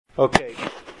Okay,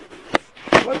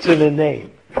 what's in a name?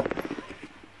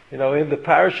 You know, in the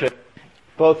parasha,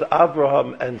 both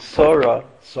Avraham and Sarai,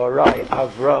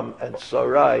 Avram and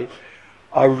Sarai,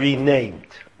 are renamed,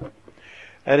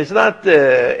 and it's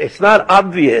not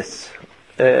obvious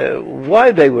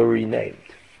why they were renamed.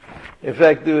 In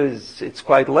fact, it's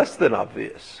quite less than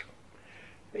obvious.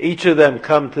 Each of them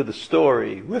come to the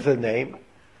story with a name: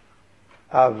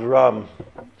 Avram,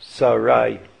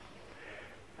 Sarai.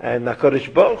 And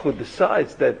HaKadosh Baruch Hu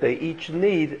decides that they each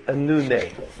need a new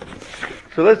name.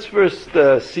 So let's first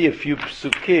see a few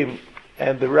psukim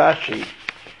and the Rashi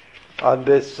on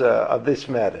this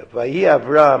matter. Vayi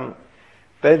Avram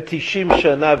ben tishim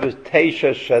shana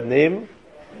v'teisha shanim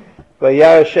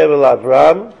vayar Hashem el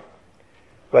Avram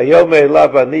vayomer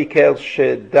elav ani kel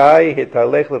shedai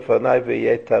hitalech lefanai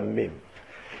v'yeh tamim.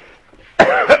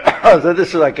 So this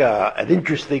is like an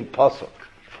interesting pasuk.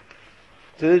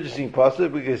 It's an interesting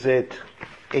passage because it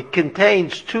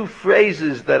contains two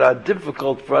phrases that are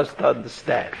difficult for us to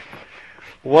understand.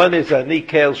 One is Ani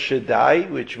Kel Shaddai,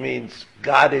 which means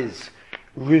God is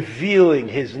revealing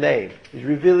His name. He's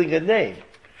revealing a name,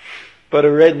 but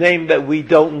a name that we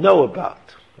don't know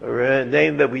about, or a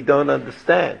name that we don't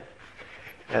understand.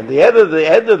 And the end of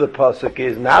the pasuk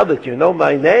is, now that you know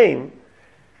my name,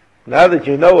 now that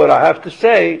you know what I have to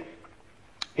say,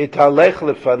 Hitalech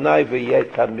lefanai v'yeh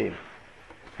tamim.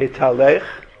 Hitalech,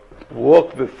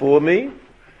 walk before me.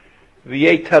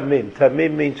 V'yeh tamim.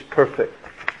 Tamim means perfect.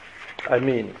 I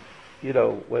mean, you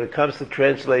know, when it comes to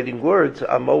translating words,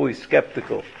 I'm always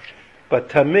skeptical. But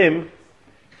tamim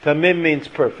means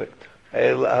perfect.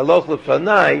 Haloch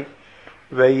lefanai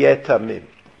v'yeh tamim.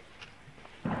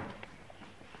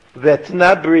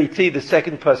 V'etna briti, the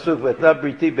second pasuk, v'etna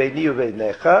briti beini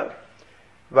u'veinecha,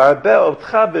 v'arbeh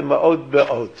otcha b'ma'od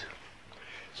be'od.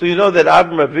 So you know that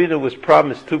Avraham Avinu was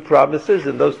promised two promises,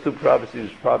 and those two promises he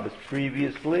was promised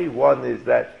previously. One is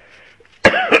that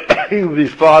he would be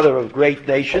father of great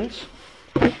nations.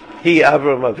 He,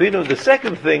 Avraham Avinu. The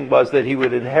second thing was that he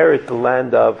would inherit the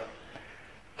land of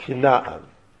Canaan.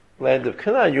 Land of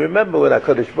Canaan. You remember when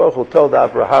HaKadosh Baruch Hu told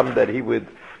Abraham that he would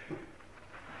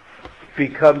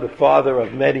become the father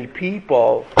of many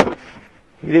people,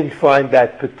 he didn't find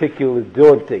that particularly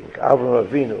daunting. Avraham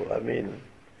Avinu, I mean,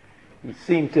 it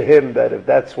seemed to him that if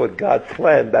that's what God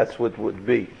planned, that's what it would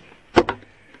be. But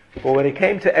when it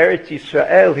came to Eretz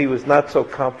Yisrael, he was not so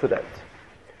confident.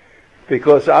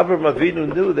 Because Avraham Avinu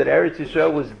knew that Eretz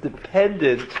Yisrael was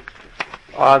dependent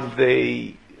on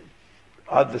the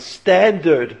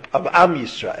standard of Am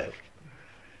Yisrael.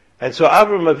 And so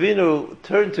Avraham Avinu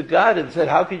turned to God and said,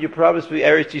 how can you promise me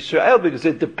Eretz Yisrael? Because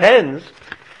it depends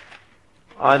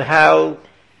on how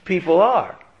people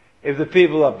are. If the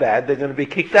people are bad, they're going to be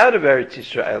kicked out of Eretz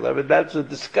Yisrael. I mean, that's a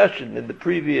discussion in the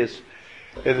previous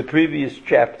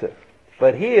chapter.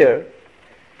 But here,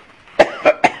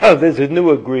 there's a new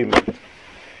agreement.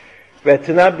 Maybe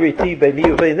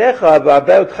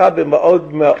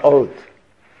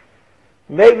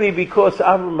because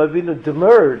Avraham Avinu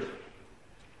demurred,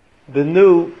 the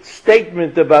new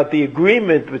statement about the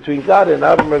agreement between God and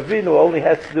Avraham Avinu only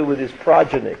has to do with his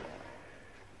progeny.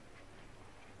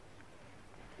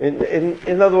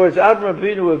 In other words, Avraham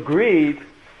Avinu agreed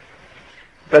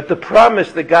that the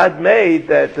promise that God made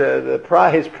that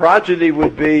his progeny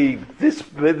would be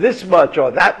this much or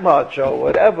that much or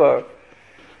whatever,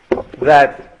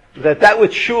 that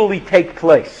would surely take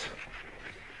place.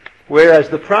 Whereas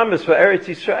the promise for Eretz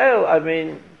Yisrael, I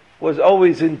mean, was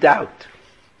always in doubt.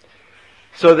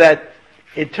 So that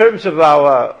in terms of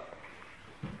our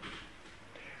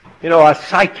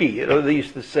psyche, they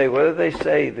used to say, what do they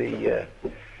say?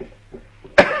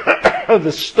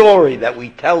 The story that we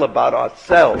tell about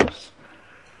ourselves,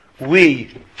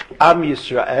 we, Am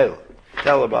Yisrael,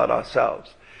 tell about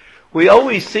ourselves. We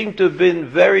always seem to have been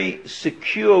very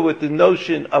secure with the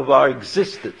notion of our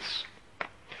existence.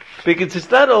 Because it's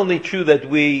not only true that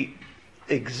we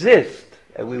exist,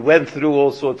 and we went through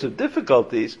all sorts of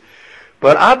difficulties,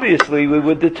 but obviously we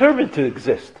were determined to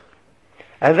exist.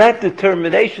 And that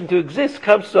determination to exist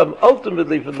comes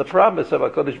ultimately from the promise of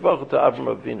HaKadosh Baruch Hu to Avraham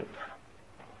Avinu.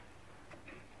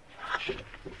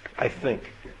 I think.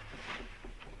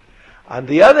 On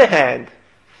the other hand,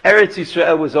 Eretz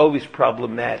Yisrael was always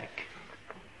problematic.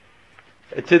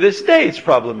 To this day, it's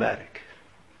problematic.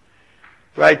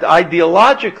 Right?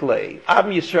 Ideologically, Am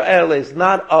Yisrael is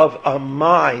not of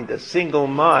a single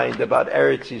mind about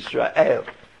Eretz Yisrael.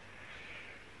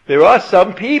 There are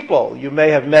some people, you may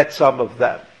have met some of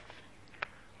them,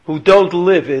 who don't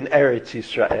live in Eretz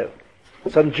Yisrael.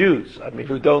 Some Jews,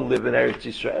 who don't live in Eretz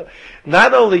Yisrael.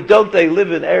 Not only don't they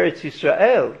live in Eretz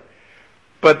Yisrael,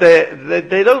 But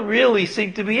they don't really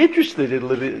seem to be interested in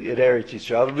living in Eretz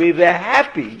Yisrael. I mean, they're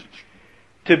happy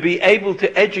to be able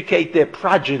to educate their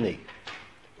progeny.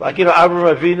 Like,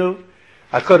 Avraham Avinu,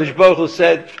 HaKadosh Baruch Hu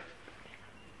said,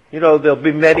 there'll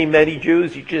be many, many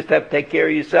Jews, you just have to take care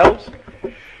of yourselves.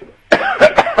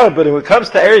 But when it comes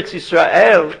to Eretz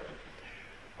Yisrael,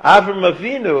 Avraham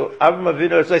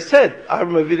Avinu, as I said,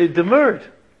 Avraham Avinu demurred.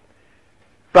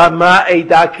 Bama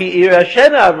Eidaki Ir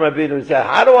Hashem, Avraham Avinu said,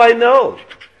 how do I know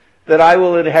that I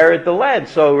will inherit the land?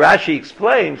 So Rashi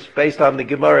explains, based on the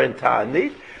Gemara and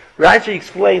Ta'anit, Rashi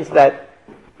explains that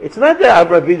it's not that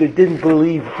Avraham Avinu didn't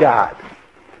believe God,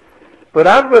 but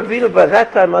Avraham Avinu by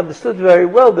that time understood very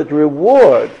well that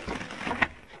reward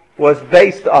was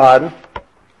based on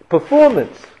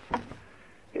performance.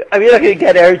 I mean, you're not going to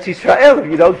get Eretz Yisrael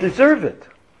if you don't deserve it.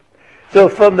 So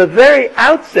from the very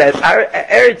outset,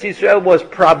 Eretz Yisrael was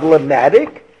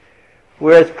problematic,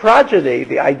 whereas progeny,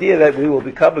 the idea that we will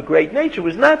become a great nation,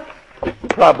 was not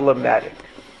problematic.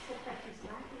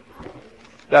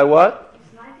 That what?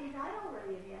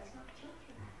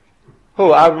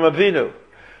 Who? Avraham Avinu.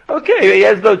 Okay, he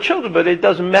has no children, but it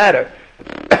doesn't matter.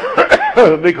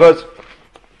 Because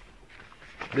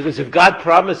if God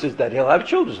promises that he'll have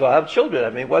children, so he'll have children. I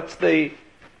mean,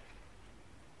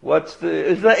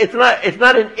 it's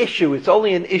not an issue. It's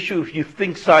only an issue if you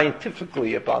think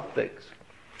scientifically about things.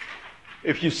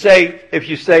 If you say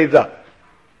the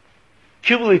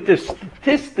cumulative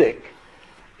statistic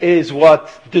is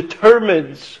what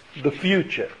determines the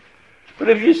future. But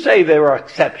if you say there are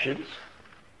exceptions,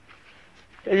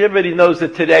 and everybody knows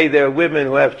that today there are women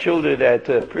who have children at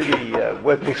a pretty,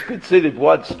 what was considered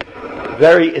once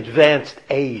very advanced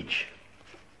age.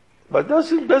 But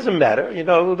it doesn't matter,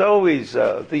 always,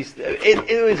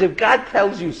 if God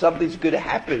tells you something's going to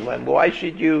happen, why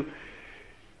should you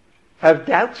have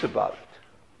doubts about it?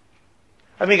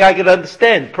 I mean, I can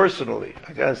understand personally.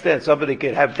 I can understand somebody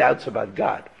can have doubts about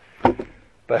God.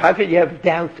 But how can you have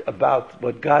doubt about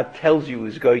what God tells you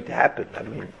is going to happen? I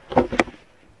mean,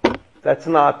 that's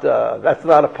not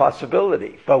a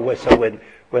possibility. But when Avraham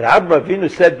Avinu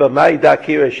said, "B'mai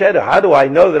dakir Hashem," how do I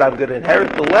know that I'm going to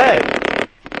inherit the land?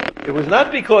 It was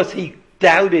not because he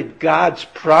doubted God's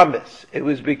promise. It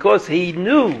was because he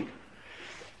knew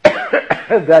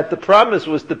that the promise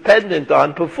was dependent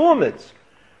on performance.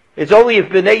 It's only if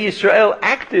Bnei Yisrael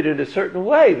acted in a certain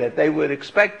way that they would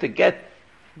expect to get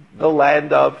the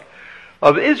land of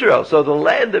Israel. So the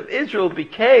land of Israel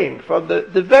became, from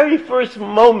the very first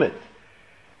moment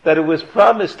that it was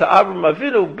promised to Avraham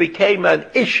Avinu, became an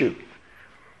issue.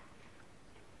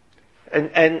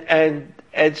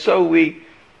 And so we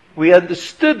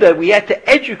understood that we had to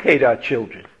educate our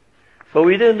children. But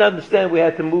we didn't understand we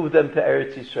had to move them to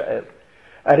Eretz Yisrael.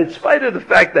 And in spite of the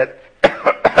fact that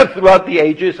throughout the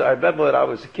ages, I remember when I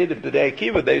was a kid in Bnei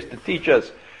Akiva, they used to teach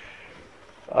us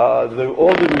all the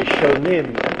Rishonim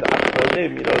and the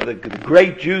Achronim, the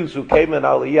great Jews who came in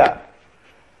Aliyah,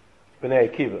 Bnei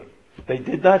Akiva. They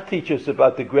did not teach us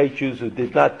about the great Jews who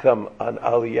did not come on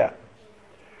Aliyah,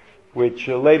 which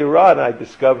later on I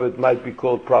discovered might be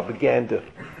called propaganda.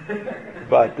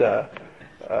 But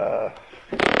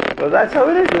that's how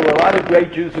it is. There were a lot of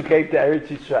great Jews who came to Eretz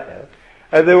Yisrael,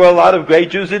 and there were a lot of great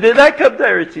Jews who did not come to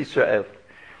Eretz Yisrael.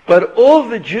 But all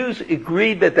the Jews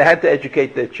agreed that they had to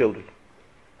educate their children.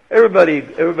 Everybody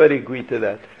agreed to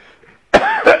that.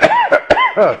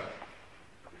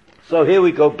 So here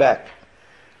we go back.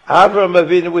 Avraham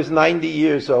Avinu was 90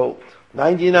 years old,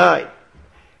 99.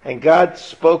 And God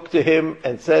spoke to him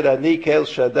and said, Ani Kel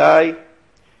Shaddai,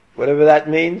 whatever that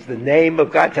means, the name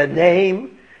of God, a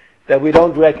name that we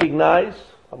don't recognize.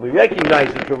 We recognize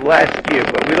it from last year,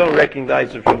 but we don't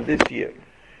recognize it from this year.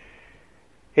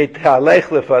 Hithalech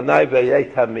lefanai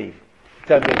v'yei tamim.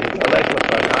 Hithalech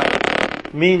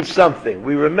lefanai means something.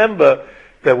 We remember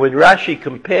that when Rashi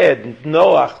compared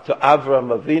Noach to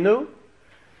Avraham Avinu,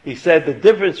 he said the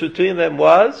difference between them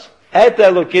was, Et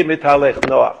Elokim hithalech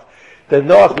Noach. That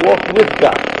Noach walked with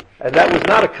God. And that was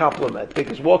not a compliment,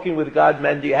 because walking with God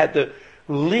meant you had to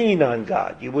lean on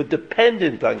God. You were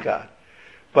dependent on God.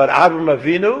 But Avraham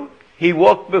Avinu, he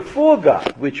walked before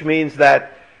God, which means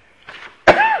that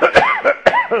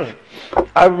Avraham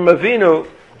Avinu,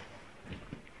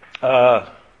 Avraham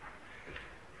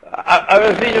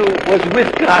Avinu was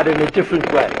with God in a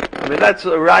different way. I mean, that's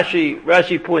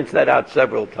Rashi points that out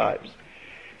several times.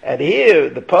 And here,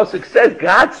 the pasuk says,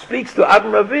 God speaks to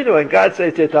Avraham Avinu, and God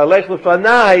says, Hitalech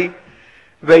lefanai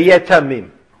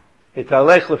veyetamim.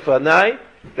 Hitalech lefanai,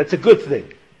 that's a good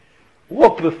thing.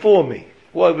 Walk before me.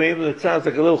 Well, maybe it sounds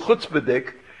like a little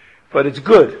chutzpahdik, but it's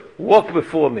good. Walk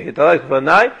before me. Hitalech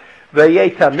lefanai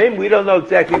V'yei tamim, we don't know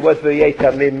exactly what v'yei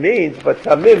tamim means, but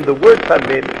tamim, the word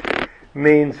tamim,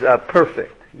 means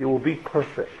perfect. You will be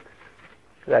perfect.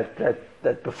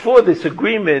 That before this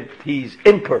agreement, he's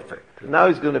imperfect. Now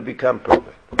he's going to become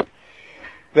perfect.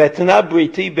 V'etna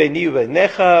briti b'ni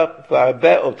v'necha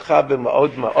v'arbe otcha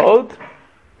b'ma'od ma'od.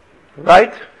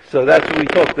 Right? So that's what we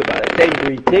talked about. Etem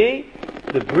briti.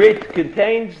 The Brit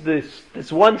contains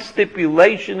this one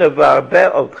stipulation of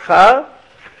arbe otcha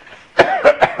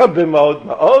b'ma'od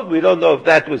ma'od. We don't know if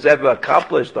that was ever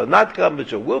accomplished or not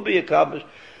accomplished or will be accomplished,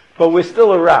 but we're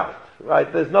still around. Right?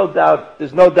 There's no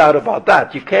doubt about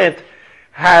that. You can't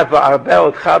have arbe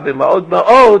otcha b'ma'od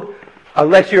ma'od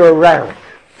unless you're around.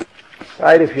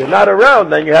 Right? If you're not around,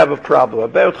 then you have a problem.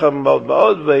 Arbe otcha b'ma'od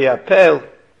ma'od v'yapel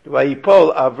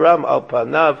v'yipol Avram al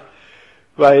panav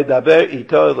v'yidaber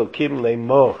ito Elokim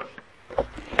le'mor.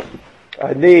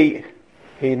 Ani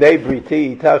hinei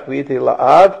briti itach v'iti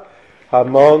la'av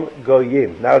hamon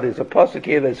goyim. Now there's a pasuk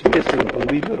here that's missing,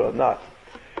 believe it or not.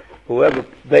 Whoever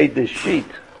made this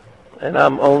sheet, and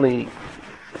I'm only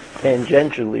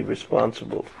tangentially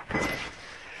responsible,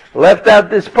 left out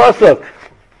this pasuk.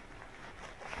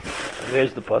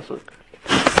 Where's the pasuk?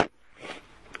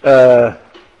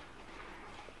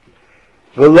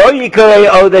 V'lo yikarei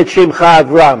odet shimcha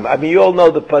Avram. I mean, you all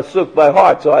know the pasuk by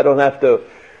heart, so I don't have to.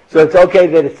 So it's okay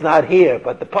that it's not here.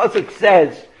 But the pasuk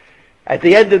says, at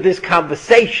the end of this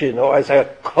conversation, or as a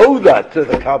coda to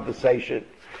the conversation,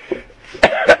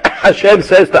 Hashem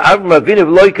says to Avram Avinu,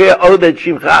 "V'lo yikarei odet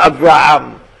shimcha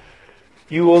Avraham."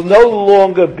 You will no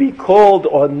longer be called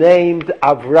or named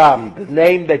Avram, the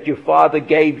name that your father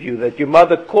gave you, that your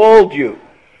mother called you.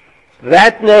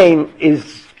 That name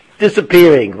is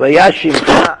disappearing.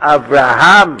 Vayashimcha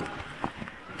Avraham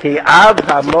ki av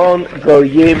hamon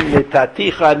goyim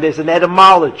nitaticha. And there's an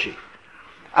etymology.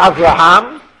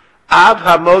 Avraham, av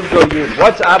hamon goyim.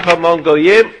 What's av hamon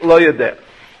goyim? Lo yodeh.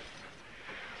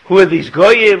 Who are these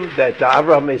goyim? That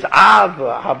Avraham is av,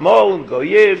 hamon,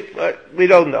 goyim. We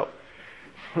don't know.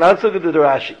 Now let's look at the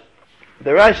Rashi.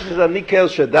 The Rashi says, Ani kel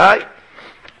Shaddai.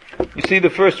 You see the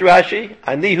first Rashi?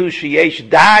 Anihu sheyesh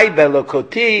dai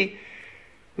belokoti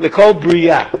lekol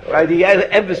bria. Right? He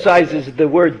emphasizes the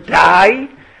word dai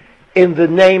in the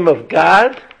name of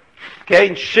God.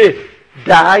 Okay? She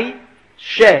dai,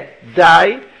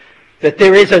 that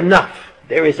there is enough.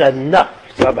 There is enough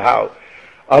somehow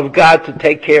of God to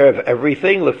take care of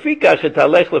everything. Lefika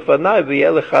shetalech lefanai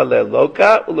v'yelecha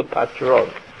leloka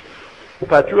ulepatron.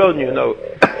 Patron, you know,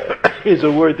 is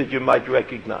a word that you might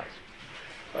recognize.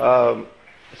 So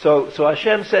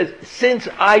Hashem says, since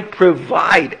I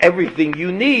provide everything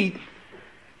you need,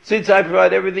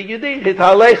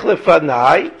 hitalech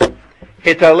lefanai,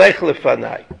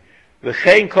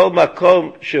 v'chein kol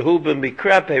makom shehu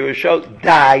b'mikra perushot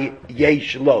dai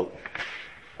yesh lo.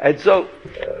 And so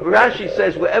Rashi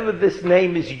says, wherever this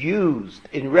name is used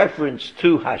in reference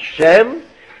to Hashem,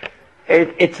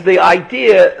 it's the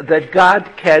idea that God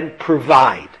can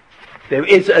provide. There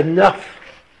is enough.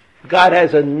 God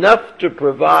has enough to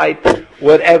provide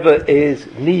whatever is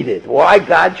needed. Why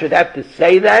God should have to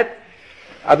say that,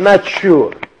 I'm not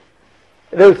sure.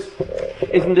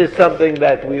 Isn't this something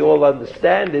that we all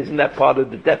understand? Isn't that part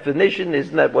of the definition?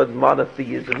 Isn't that what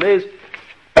monotheism is?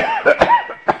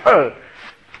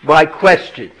 My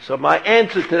question. So my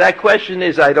answer to that question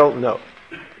is I don't know.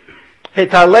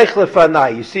 Hitalech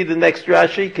lefanai. You see the next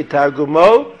Rashi,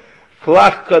 Kitargumo,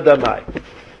 Klach Kodamai.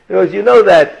 Because you know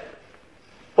that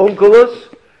Onkelos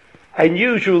and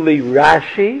usually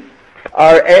Rashi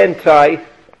are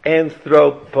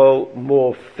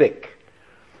anti-anthropomorphic,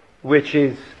 which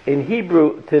is, in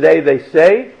Hebrew today they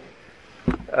say,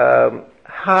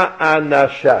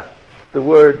 ha'anasha, the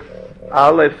word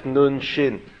Aleph Nun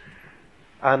Shin.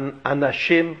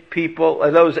 Anashim, people.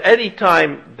 And those,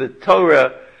 anytime the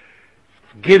Torah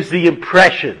gives the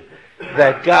impression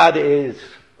that God is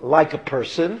like a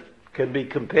person, can be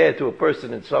compared to a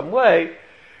person in some way,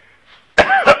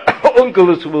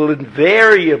 Onkelos will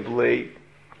invariably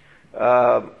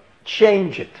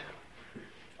change it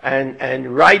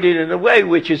and write it in a way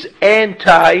which is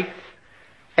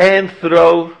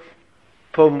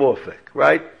anthropomorphic,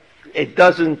 right? It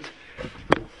doesn't.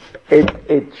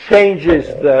 It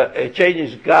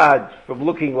changes God from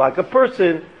looking like a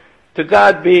person to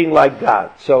God being like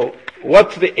God. So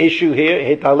what's the issue here?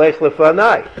 Hitalech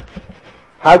lefanai.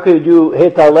 How could you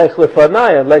hitalech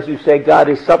lefanai unless you say God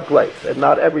is someplace and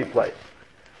not every place?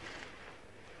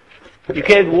 You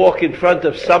can't walk in front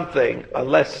of something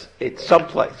unless it's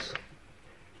someplace.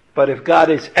 But if God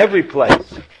is every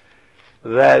place,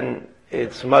 then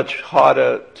it's much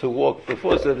harder to walk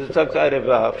before. So there's some kind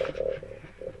of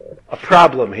a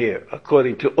problem here,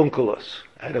 according to Onkelos,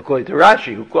 and according to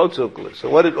Rashi, who quotes Onkelos. So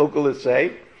what did Onkelos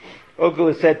say?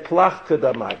 Onkelos said, Plach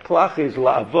kadamai. Plach is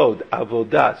la'avod,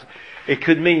 avodas. It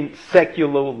could mean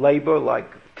secular labor,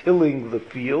 like tilling the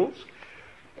fields,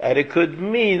 and it could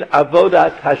mean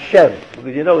avodat Hashem.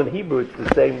 Because in Hebrew it's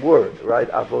the same word, right?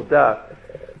 Avodah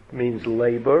means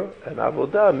labor, and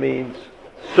avodah means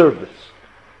service.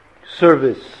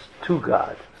 Service to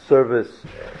God. Service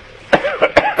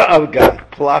of God.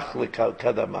 Plach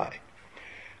kadamai.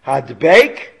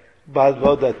 Hadbeik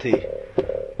b'avodati.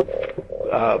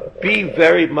 Be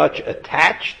very much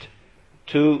attached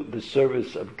to the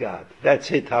service of God. That's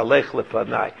hitalech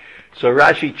lefanai. So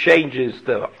Rashi changes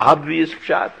the obvious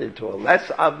pshat into a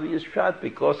less obvious pshat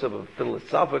because of a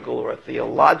philosophical or a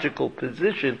theological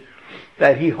position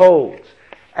that he holds.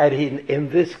 And in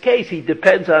this case, he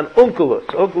depends on Onkelos.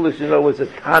 Onkelos, was a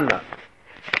Tana.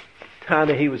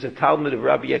 He was a Talmud of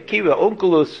Rabbi Akiva.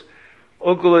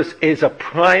 Onkelos is a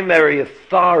primary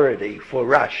authority for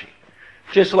Rashi.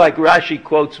 Just like Rashi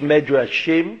quotes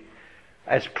Medrashim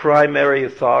as primary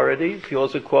authorities, he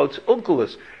also quotes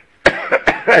Onkelos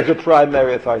as a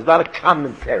primary authority. It's not a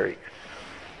commentary.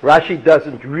 Rashi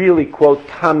doesn't really quote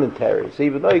commentaries,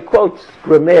 even though he quotes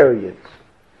grammarians.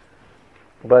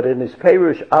 But in his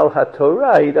Perush al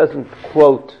HaTorah, he doesn't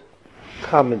quote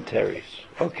commentaries.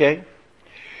 Okay?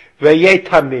 V'yeh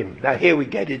tamim. Now here we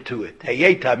get into it.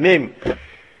 V'yeh tamim.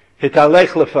 Hitalech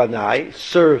lefanai.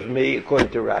 Serve me, according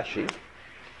to Rashi.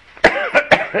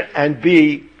 And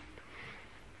be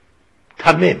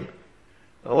tamim.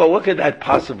 Well, what could that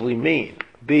possibly mean?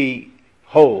 Be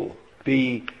whole.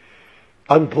 Be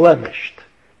unblemished.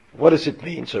 What does it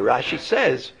mean? So Rashi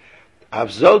says,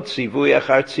 Avzot tzivui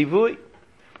achar tzivui.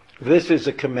 This is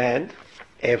a command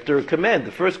after a command.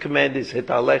 The first command is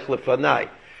hitalech lefanai.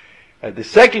 The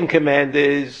second command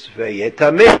is v'yeh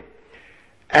tamim.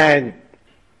 And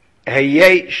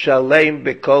heyeh shalem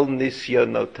bekol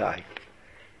nisyonotai.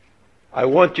 I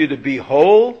want you to be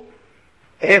whole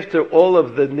after all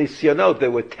of the nisyonot. There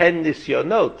were 10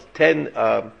 nisyonot,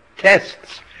 10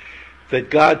 tests that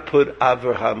God put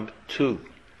Avraham to.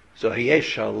 So heyeh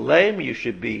shalem, you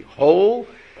should be whole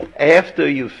after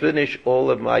you finish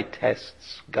all of my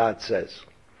tests, God says.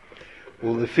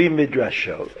 Ulefi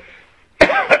midrasho.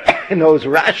 Knows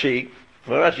Rashi.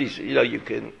 Well, Rashi, you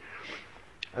can.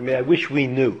 I wish we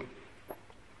knew.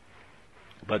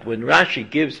 But when Rashi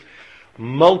gives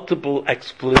multiple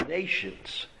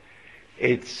explanations,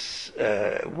 it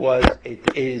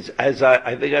is, as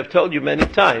I think I've told you many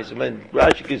times, when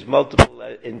Rashi gives multiple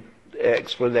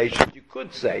explanations, you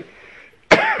could say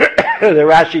that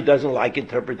Rashi doesn't like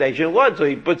interpretation 1, so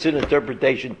he puts in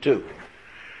interpretation 2.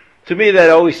 To me, that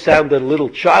always sounded a little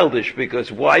childish,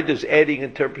 because why does adding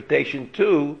interpretation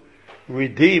 2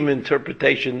 redeem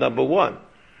interpretation number 1?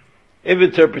 If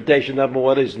interpretation number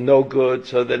 1 is no good,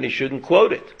 so then he shouldn't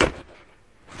quote it.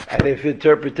 And if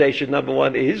interpretation number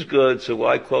 1 is good, so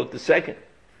why quote the second?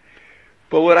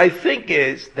 But what I think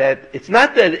is that it's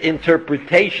not that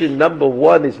interpretation number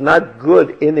 1 is not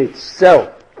good in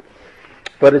itself,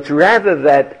 but it's rather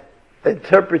that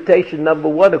interpretation number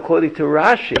 1, according to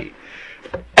Rashi,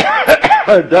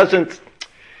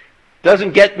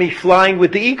 doesn't get me flying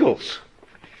with the eagles.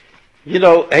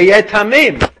 Heyeh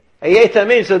tamim. Heyeh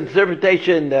tamim's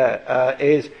interpretation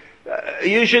is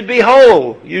you should be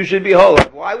whole. You should be whole.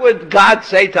 Why would God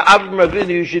say to Avraham Avinu,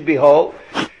 you should be whole?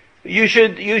 You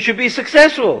should be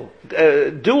successful.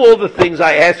 Do all the things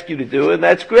I ask you to do, and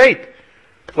that's great.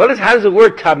 How does the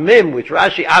word tamim, which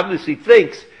Rashi obviously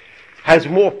thinks has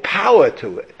more power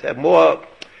to it, and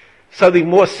something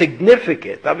more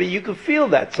significant? You can feel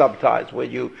that sometimes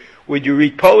when you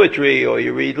read poetry or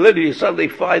you read literature, you suddenly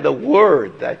find a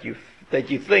word that you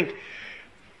think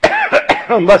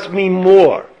must mean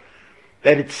more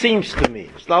than it seems to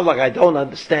mean. It's not like I don't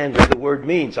understand what the word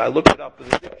means. I look it up in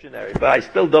the dictionary, but I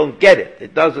still don't get it.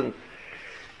 It doesn't.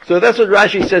 So that's what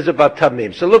Rashi says about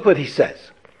tamim. So look what he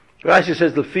says. Rashi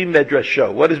says, Lefi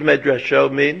medrasho. What does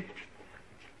medrasho mean?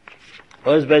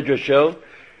 What does medrasho?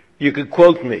 You can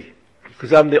quote me,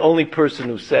 because I'm the only person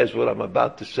who says what I'm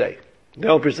about to say. The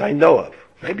only person I know of.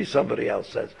 Maybe somebody else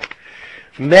says it.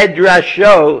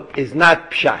 Medrasho is not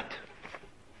pshat.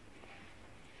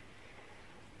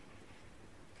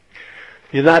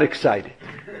 You're not excited.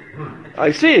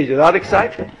 I see it, you're not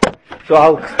excited. So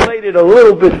I'll explain it a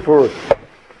little bit first.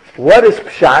 What is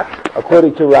pshat,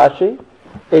 according to Rashi?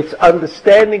 It's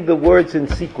understanding the words in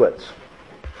sequence.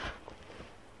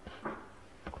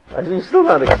 I see you're still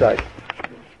not excited.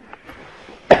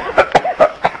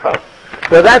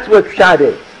 So that's what pshat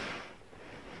is.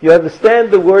 You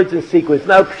understand the words in sequence.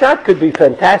 Now, pshat could be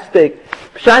fantastic.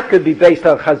 Pshat could be based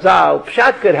on Chazal.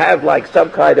 Pshat could have like some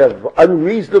kind of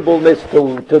unreasonableness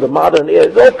to the modern ear.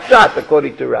 It's all Pshat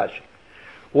according to Rashi.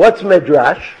 What's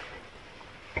Medrash?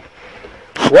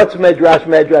 What's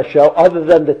Medrash show other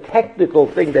than the technical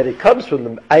thing that it comes from the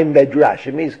Medrash?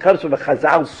 It means it comes from a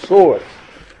Chazal source.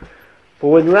 But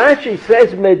when Rashi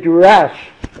says Medrash,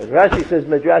 when Rashi says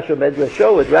Medrash or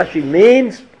Medrasho, what Rashi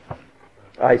means,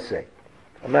 I say.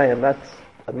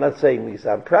 I'm not saying this,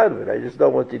 I'm proud of it. I just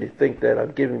don't want you to think that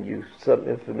I'm giving you some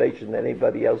information that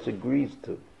anybody else agrees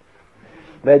to.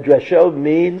 Medrasho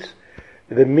means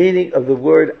the meaning of the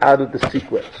word out of the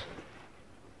sequence.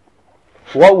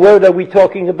 What word are we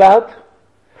talking about?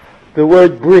 The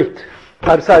word Brit.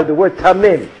 The word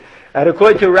Tamim. And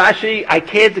according to Rashi, I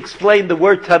can't explain the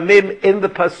word Tamim in the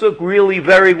Pasuk really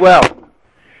very well.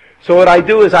 So what I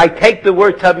do is I take the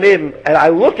word Tamim and I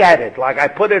look at it like I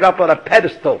put it up on a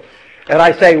pedestal. And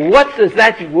I say, what does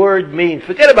that word mean?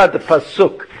 Forget about the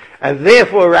Pasuk. And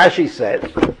therefore Rashi says,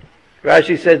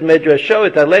 Medrasho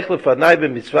et alech lefanai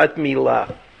b'mitzvat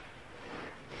milah.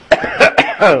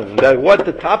 What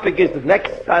the topic is, the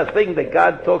next thing that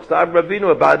God talks to Avraham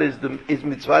Avinu about is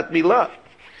mitzvat milah.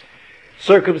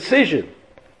 Circumcision.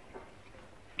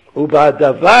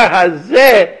 Ubadavar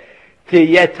hazeh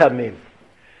tiyeh tamim.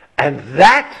 And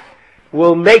that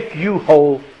will make you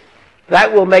whole.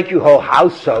 That will make you whole. How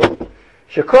so?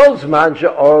 Shekol zman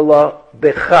she'orla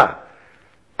becha.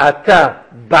 Ata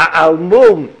ba'al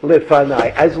mum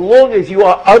lefanai. As long as you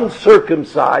are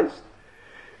uncircumcised,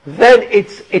 then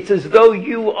it's as though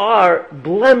you are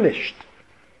blemished.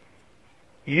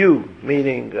 You,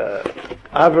 meaning Avraham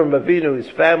Avinu, his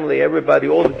family, everybody,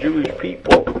 all the Jewish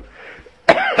people,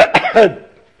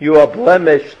 you are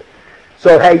blemished.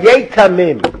 So hayei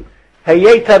tamim.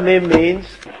 Hayei tamim means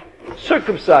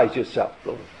circumcise yourself.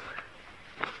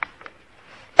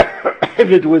 If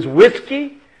it was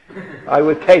whiskey, I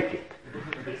would take it.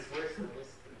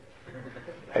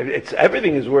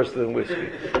 Everything is worse than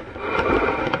whiskey.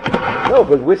 No,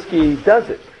 but whiskey does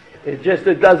it. It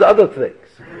does other things.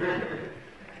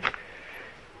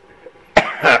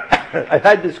 I've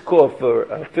had this cough for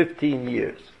 15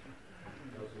 years.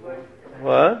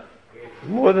 What?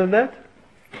 More than that?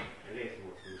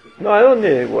 No, I don't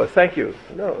need any more. Thank you.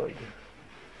 No.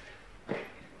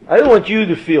 I don't want you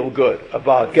to feel good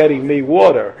about getting me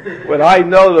water when I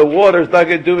know the water's not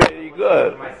going to do me any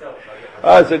good.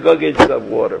 So go get you some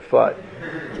water. Fine.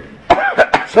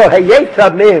 So hayei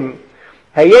tamim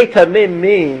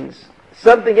means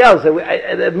something else. The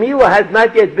milah has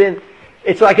not yet been.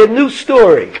 It's like a new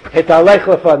story. Hetalech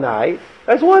lefanai.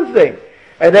 That's one thing.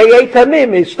 And hayei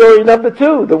tamim is story number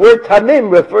 2. The word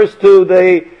tamim refers to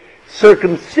the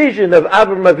circumcision of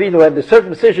Avraham Avinu, and the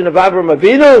circumcision of Avraham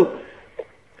Avinu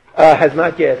has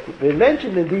not yet been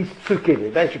mentioned in these psukim.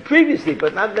 It's mentioned previously,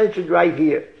 but not mentioned right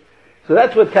here. So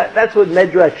that's what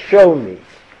Medrash show means.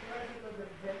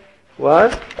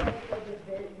 What?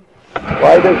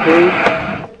 Why does he?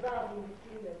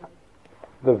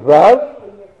 The Vav?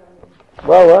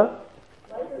 Well, what?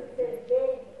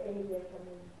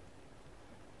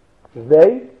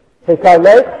 They?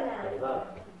 Hekalech?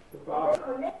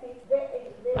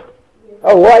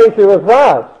 Oh, why is there a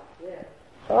Vav?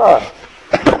 Ah.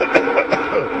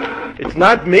 It's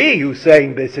not me who's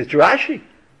saying this, it's Rashi.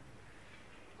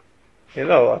 You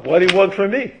know, what do you want from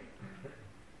me?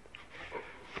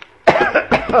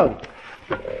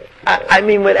 I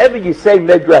mean, whenever you say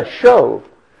Medrash show,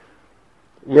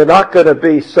 you're not going to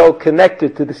be so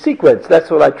connected to the sequence.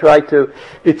 That's what I try to.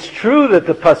 It's true that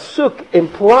the pasuk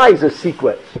implies a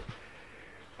sequence,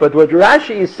 but what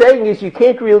Rashi is saying is you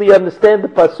can't really understand the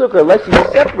pasuk unless you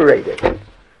separate it.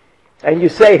 And you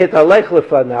say hitalech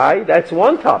lefanai, that's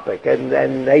one topic, and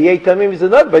hayei tamim is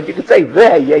another. But you could say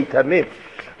hayei tamim.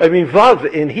 I mean, vav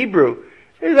in Hebrew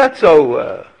is not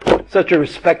so such a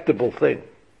respectable thing.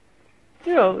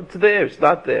 You know, it's there, it's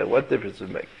not there. What difference does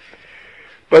it make?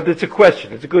 But it's a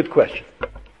question. It's a good question.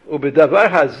 Ubedavar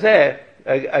hazeh,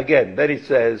 again, then he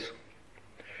says,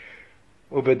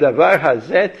 Ubedavar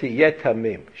hazeh tiyeh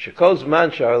tamim, shekol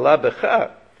zman she'arla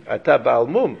becha, ata ba'al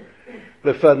mum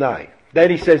lefanai. Then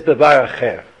he says davar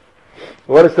acher.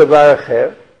 What is davar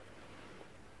acher?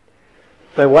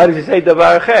 Then why does he say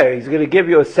davar acher? He's going to give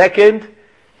you a second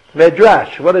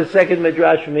medrash. What does second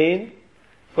medrash mean?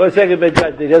 What does second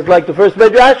medrash mean? Just like the first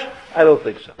medrash? I don't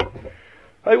think so.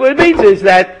 What it means is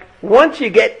that once you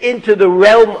get into the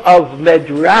realm of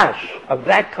medrash, of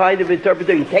that kind of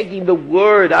interpretation, taking the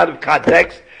word out of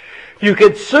context, you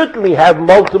can certainly have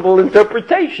multiple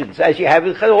interpretations, as you have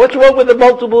in Chazal. What's wrong with the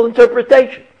multiple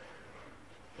interpretation?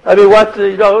 I mean,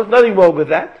 there's nothing wrong with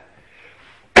that.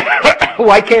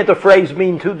 Why can't a phrase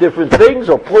mean two different things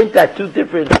or point at two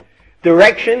different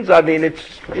directions? I mean,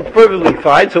 it's perfectly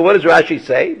fine. So what does Rashi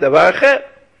say? Davar acher.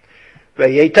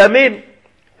 Vayei tamim.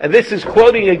 And this is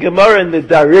quoting a Gemara in the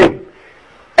Darim.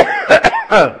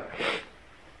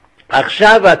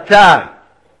 Achshav ata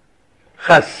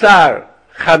chasar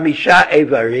chamisha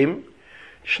evarim,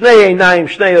 shnei einayim,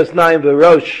 shnei oznayim,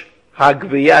 v'rosh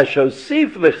hagviya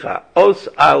shosif lecha os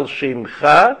al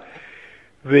shimcha,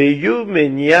 v'yu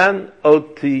minyan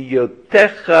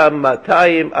otiyotecha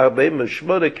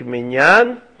 248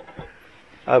 k'minyan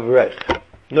avrech.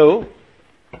 No.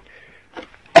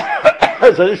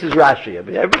 So this is Rashi. I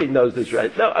mean, everybody knows this,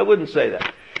 right? No, I wouldn't say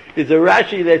that. It's a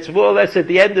Rashi that's more or less at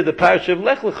the end of the parasha of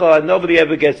Lech Lecha, and nobody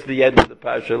ever gets to the end of the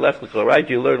parasha of Lech Lecha, right?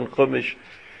 You learn Chumash,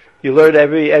 you learn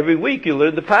every week, you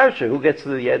learn the parasha. Who gets to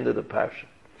the end of the parasha?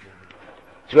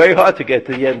 It's very hard to get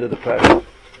to the end of the parasha.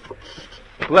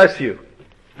 Bless you.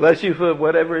 Bless you for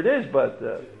whatever it is, but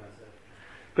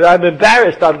I'm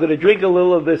embarrassed. I'm going to drink a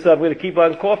little of this, I'm going to keep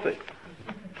on coughing.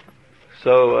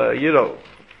 So,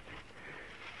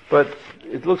 but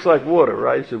it looks like water,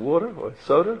 right? Is it water or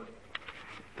soda?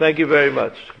 Thank you very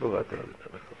much. What?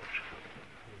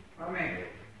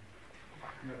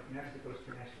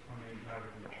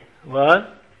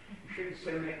 You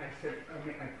shouldn't say,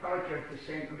 I apologize for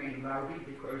saying Amen loudly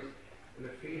because the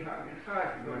Fiha and Chad,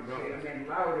 you don't say Amen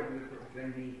louder than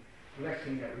the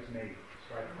blessing that was made.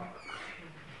 So I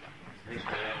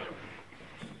apologize.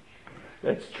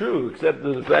 That's true, except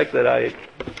for the fact that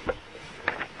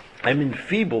I'm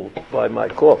enfeebled by my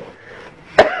cough.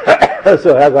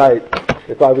 So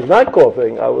if I was not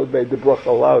coughing, I would have made the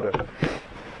bracha louder.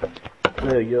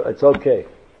 It's okay.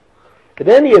 In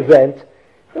any event,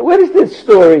 what is this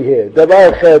story here?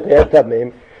 Davar acher vayei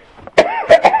tamim.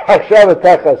 Achshav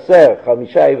ata chaser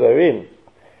chamisha ivarim,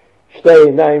 shtei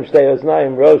einayim, shtei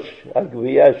oznayim, rosh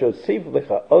hagviya shosif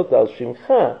lecha ot al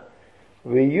shimcha,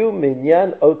 v'yu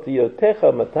minyan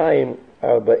otiyotecha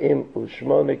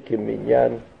 248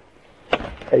 k'minyan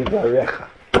evarecha.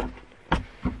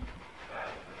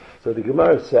 So the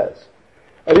Gemara says,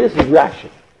 and this is Rashi.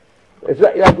 It's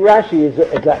like Rashi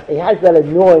he has that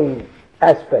annoying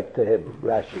aspect to him,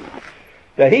 Rashi,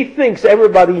 that he thinks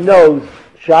everybody knows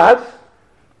Shas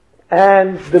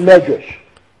and the Medrash.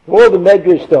 All the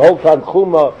Medrash, the whole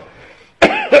Tanchuma,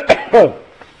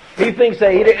 he thinks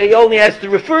that he only has to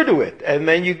refer to it, and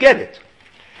then you get it.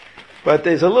 But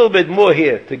there's a little bit more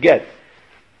here to get.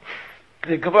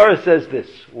 The Gemara says this: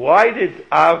 why did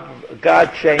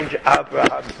God change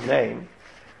Abraham's name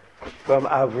from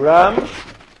Avram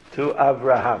to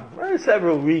Avraham? There are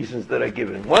several reasons that are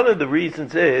given. One of the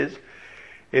reasons is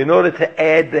in order to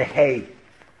add the hay.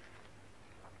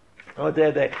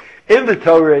 In the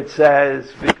Torah it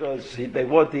says because we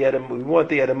want the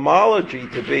etymology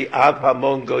to be Av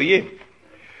Hamon Goyim,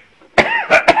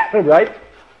 right?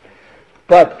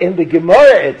 But in the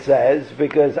Gemara it says,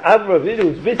 because Avraham Avinu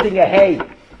is missing a hay.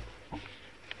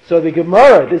 So the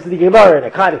Gemara, this is the Gemara in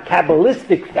a kind of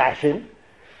Kabbalistic fashion,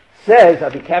 says,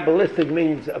 Kabbalistic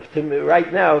means, to me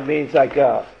right now, it means like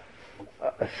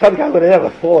something I would have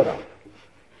never thought of.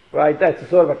 Right? That's a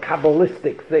sort of a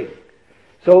Kabbalistic thing.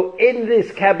 So in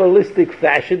this Kabbalistic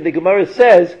fashion, the Gemara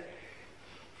says,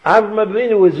 Avraham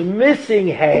Avinu was missing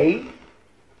hay,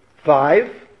 5,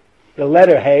 the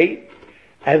letter hay,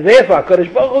 and therefore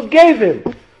HaKadosh Baruch Hu gave him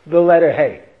the letter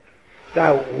Hey.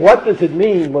 Now, what does it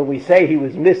mean when we say he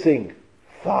was missing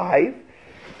 5?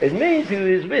 It means he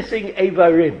was missing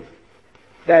Evarim.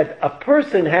 That a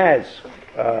person has,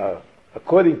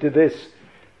 according to this,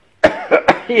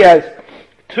 he has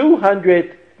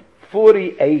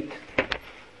 248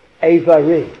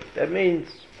 Evarim. That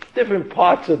means different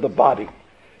parts of the body.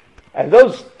 And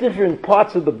those different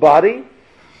parts of the body,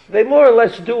 they more or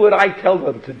less do what I tell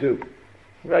them to do.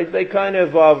 Right? They kind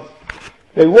of,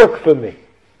 they work for me.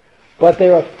 But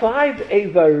there are 5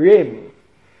 Evarim.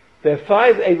 There are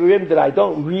 5 Evarim that I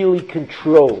don't really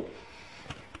control.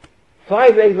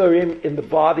 5 Evarim in the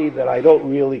body that I don't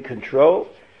really control.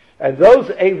 And those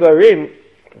Evarim,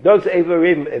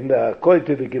 according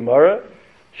to the Gemara,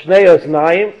 Shnei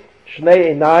Oznayim,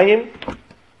 Shnei Einayim,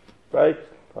 right?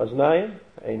 Oznayim,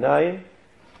 Einayim,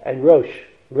 and Rosh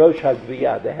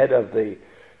Hagviyah, the head of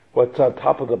what's on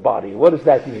top of the body. What does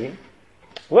that mean?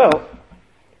 Well,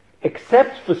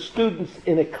 except for students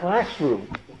in a classroom,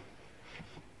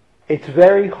 it's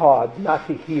very hard not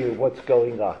to hear what's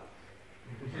going on.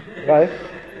 Right?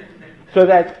 So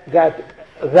that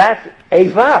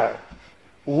Eivar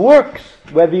works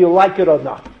whether you like it or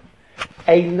not.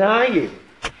 Einayim,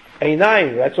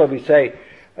 that's what we say,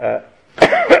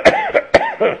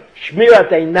 Shmirat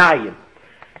Einayim.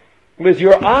 With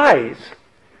your eyes,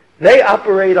 They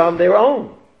operate on their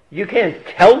own. You can't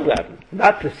tell them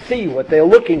not to see what they're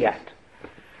looking at.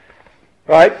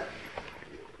 Right?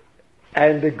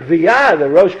 And the Gviyah, the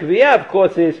Rosh Gviyah, of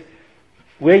course, is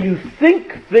where you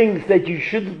think things that you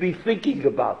shouldn't be thinking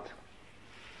about.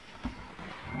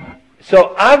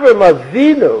 So Avram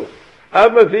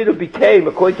Avinu became,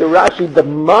 according to Rashi, the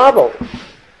model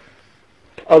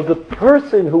of the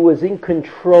person who was in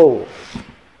control.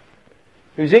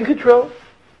 He was in control.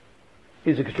 He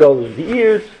was in control of his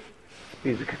ears. He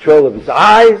was in control of his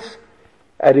eyes.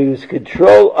 And he was in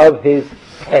control of his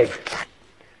head.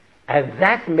 And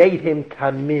that made him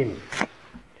tamim.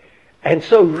 And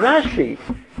so Rashi,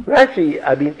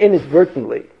 I mean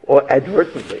inadvertently or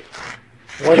advertently,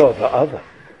 one or the other,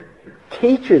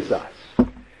 teaches us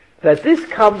that this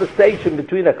conversation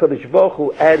between HaKadosh Baruch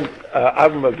Hu and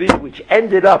Avram Avinu, which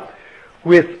ended up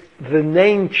with the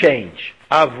name change,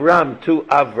 Avram to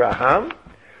Avraham,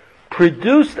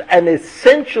 produced an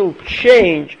essential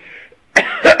change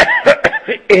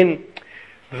in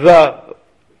the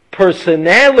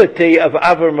personality of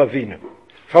Avram Avinu.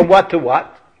 From what to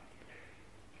what?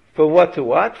 From what to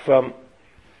what? From,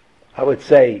 I would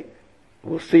say,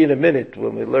 we'll see in a minute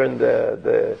when we learn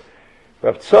the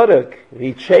Rav Tzadok,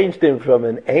 he changed him from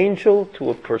an angel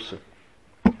to a person.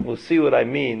 We'll see what I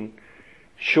mean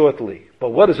shortly.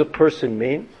 But what does a person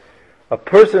mean? A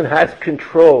person has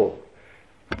control.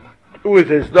 It was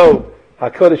as though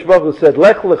HaKadosh Baruch Hu said,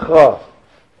 Lech lecha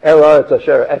el haaretz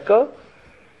asher eka.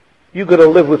 You're going to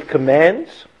live with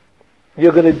commands.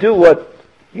 You're going to do what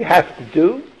you have to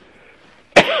do.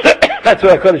 That's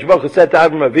what HaKadosh Baruch Hu said to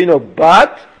Avram Avinu.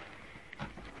 But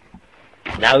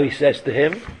now he says to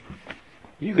him,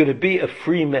 you're going to be a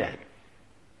free man.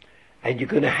 And you're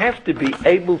going to have to be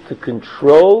able to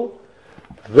control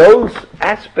those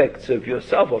aspects of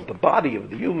yourself, of the body, of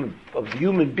the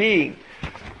human being,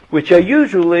 which are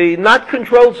usually not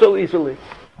controlled so easily.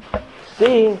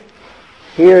 Seeing,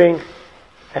 hearing,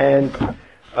 and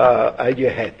your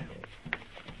head.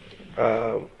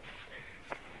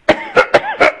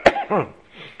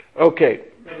 Okay.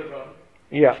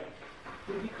 Yeah.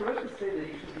 Would it be correct to say that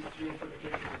each of these three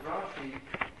interpretations of Rashi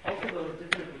also have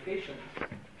different implications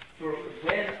for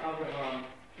when Abraham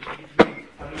is being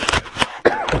Tamim?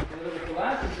 In other words, the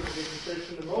last interpretation says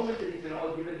from the moment that he's been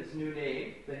all given this new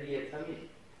name, that he had Tamim.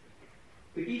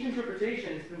 But each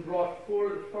interpretation has been brought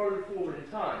farther forward in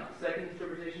time. The second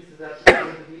interpretation says after the time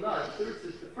of Milah. The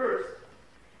first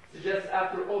suggests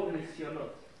after all the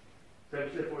Nisyonot.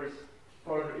 Therefore, it's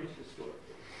farther into the story.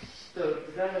 So,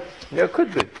 does that have... Yeah, it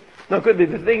could be. No, it could be.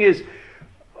 The thing is,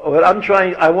 what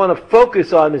I want to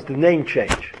focus on is the name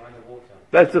change.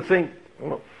 That's the thing.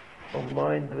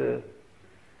 Mind the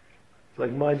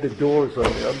doors on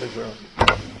the underground.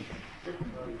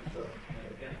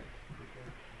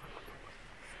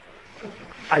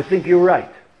 I think you're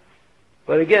right.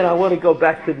 But again, I want to go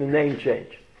back to the name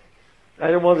change. I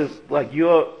don't want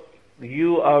to,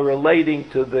 you are relating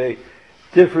to the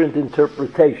different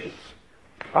interpretations.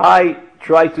 I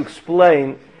try to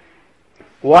explain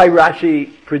why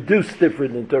Rashi produced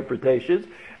different interpretations,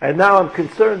 and now I'm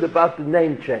concerned about the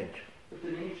name change. But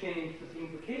the name change, the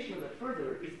implication of that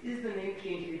further, is the name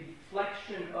change a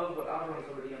reflection of what Abraham has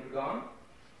already undergone,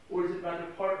 or is it rather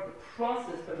part of the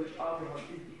process by which Abraham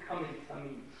is becoming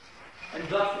Tamim? And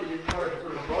thus it is part of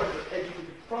sort of a larger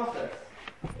educative process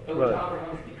by which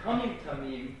Abraham is becoming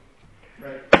Tamim,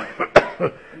 right?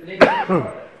 And the name change is part of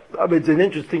that. I mean, it's an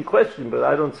interesting question, but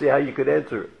I don't see how you could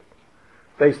answer it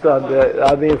based on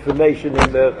the information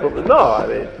in the. No, I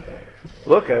mean,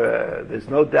 look, there's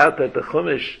no doubt that the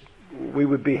Chumash, we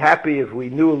would be happy if we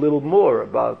knew a little more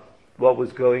about what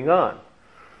was going on.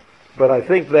 But I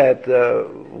think that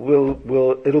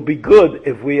it'll be good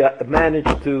if we manage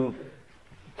to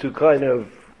kind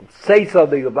of say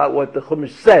something about what the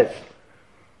Chumash says,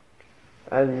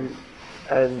 and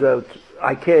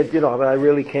I can't, I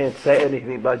really can't say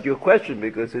anything about your question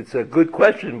because it's a good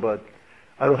question, but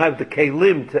I don't have the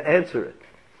kelim to answer it.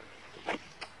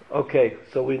 Okay,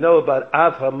 so we know about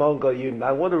Av Hamon Goyim.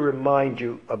 I want to remind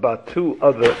you about two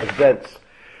other events.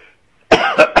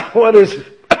 One is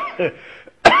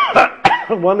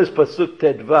Pasuk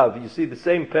Tedvav. You see the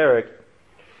same parak.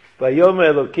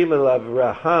 Vayomer Elokim el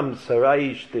Avraham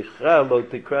Sarai Ishtecha lo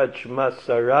tikrat Shema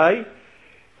Sarai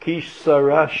Kish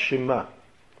Sarah Shema.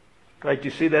 Right,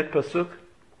 you see that pasuk?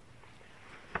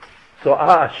 So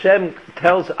Hashem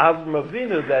tells Avram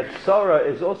Avinu that Sarah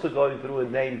is also going through a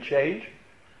name change.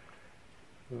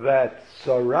 That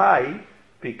Sarai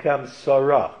becomes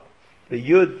Sarah. The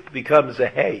Yud becomes a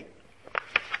Hey.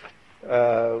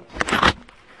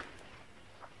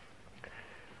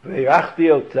 Ve'irachti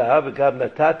ota, v'gam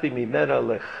natati mimena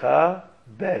lecha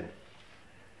ben.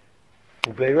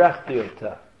 Ve'irachti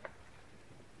ota.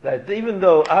 That even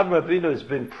though Avraham Avinu has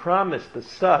been promised a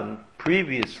son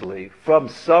previously, from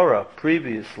Sarah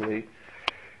previously,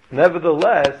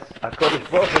 nevertheless,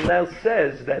 HaKadosh Baruch Hu now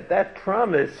says that that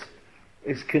promise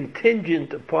is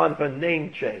contingent upon her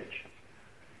name change.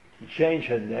 You change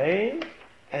her name,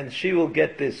 and she will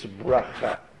get this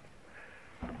bracha.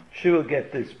 She will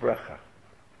get this bracha.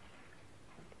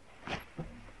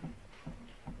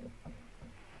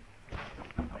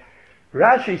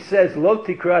 Rashi says, Lo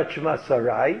tikra shema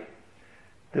Sarai,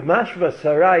 the mashma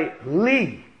Sarai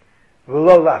li,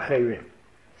 v'lo lacherim.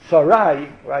 Sarai,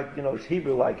 right, it's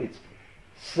Hebrew like it's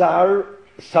Sarah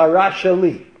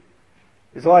Shali.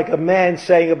 It's like a man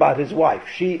saying about his wife,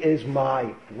 she is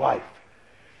my wife.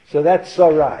 So that's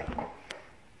Sarai.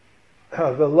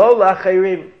 V'lo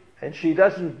lacherim, and she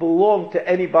doesn't belong to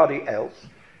anybody else.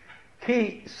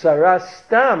 Ki Sarah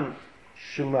stam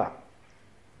shema.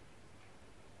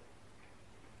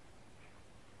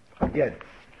 Again,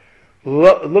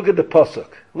 look at the pasuk.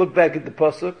 Look back at the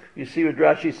pasuk. You see what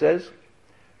Rashi says?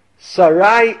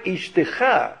 Sarai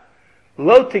ishtecha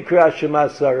lo tikra shema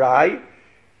Sarai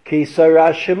ki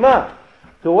Sarah shema.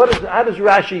 So how does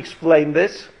Rashi explain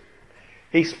this?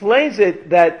 He explains it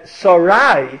that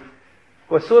Sarai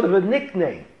was sort of a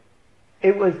nickname.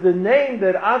 It was the name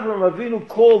that Avraham Avinu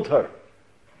called her,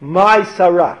 my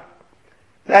Sarah.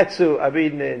 That's who. I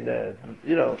mean,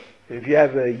 if you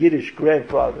have a Yiddish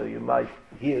grandfather, you might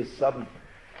hear some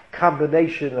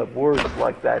combination of words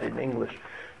like that in English.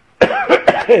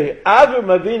 Avraham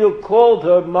Avinu called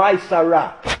her my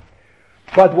Sarah.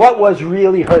 But what was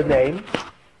really her name?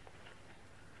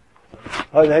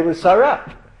 Her name was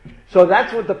Sarah. So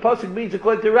that's what the pasuk means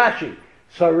according to Rashi.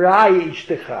 Sarai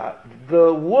ishtecha,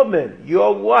 the woman,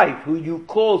 your wife, who you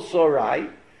call Sarai,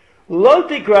 lo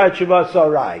tikra shema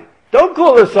Sarai. Don't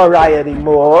call her Sarai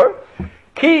anymore.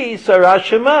 Ki Sarah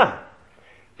Shema.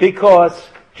 Because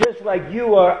just like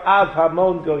you are Av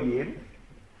Hamon Goyim,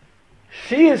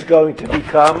 she is going to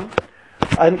become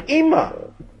an Ima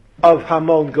of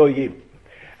Hamon Goyim.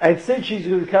 And since she's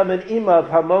going to become an Ima of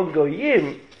Hamon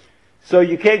Goyim, so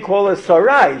you can't call her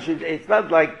Sarai. It's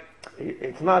not like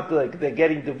they're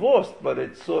getting divorced, but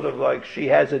it's sort of like she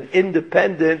has an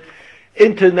independent,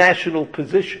 international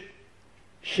position.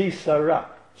 She's Sarah.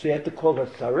 So you have to call her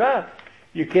Sarah.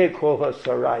 You can't call her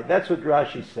Sarai. That's what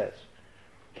Rashi says.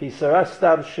 Ki Sarah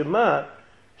stam shema,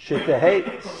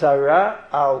 shetehei Sarah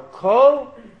al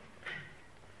kol.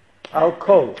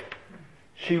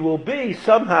 She will be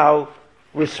somehow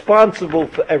responsible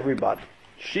for everybody.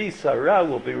 She, Sarah,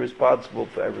 will be responsible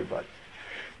for everybody.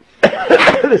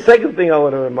 The second thing I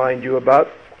want to remind you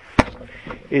about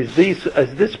is this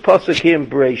pasuk here in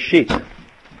Breshit.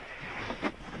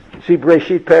 See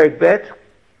Breshit Perek Bet?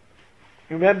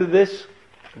 Remember this?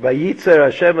 Vayitzer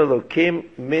Hashem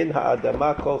Elokim min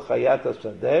ha'adama kol chayat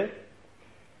hasadeh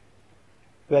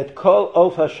v'et kol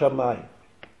of hashamayim.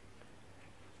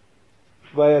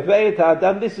 Vayavei et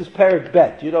ha'adam, this is Perek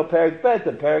Bet. You know Perek Bet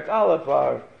and Perek Aleph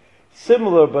are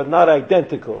similar but not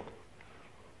identical.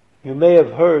 You may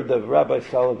have heard of Rabbi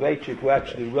Soloveitchik, who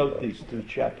actually wrote these two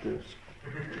chapters.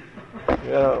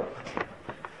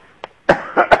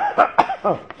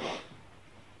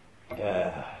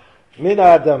 Min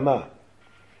ha'adama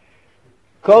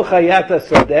kol chayat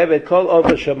hasadeh v'et kol of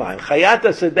hashamayim. Chayat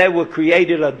hasadeh were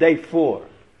created on day 4,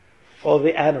 all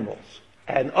the animals.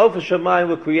 And of hashamayim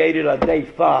were created on day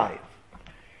 5.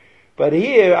 But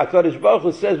here, HaKadosh Baruch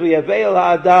Hu says, V'yaveil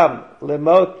ha'adam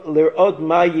lir'ot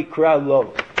ma yikra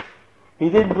lo. He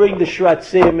didn't bring the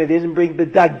shratzim, he didn't bring the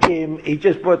dagim, he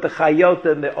just brought the chayot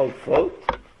and the ofot.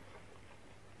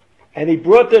 And he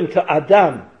brought them to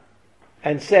Adam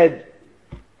and said,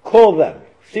 call them,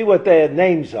 see what their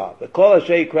names are. The kol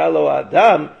asher yikra lo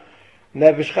Adam,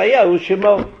 nefesh chaya hu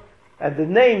shemo. And the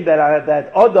name that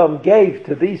Adam gave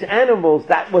to these animals,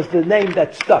 that was the name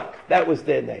that stuck. That was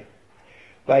their name.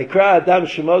 Vayikra Adam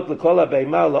shemot l'kol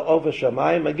ha'beimah la'ov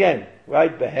hashamayim. Again,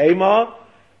 right? Behema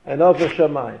and ov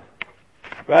hashamayim.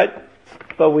 Right?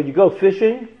 But when you go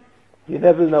fishing, you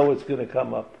never know what's going to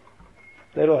come up.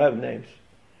 They don't have names.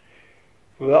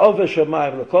 La'ov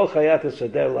hashamayim l'kol chayat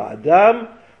hasadeh la'adam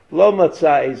lo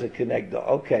matzah is a connector.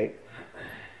 Okay.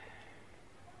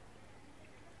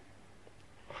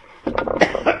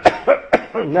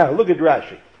 Now, look at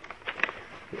Rashi.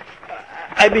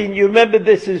 I mean, you remember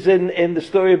this is in the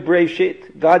story of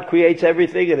Breshit. God creates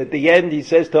everything, and at the end he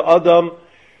says to Adam,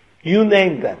 you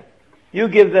name them. You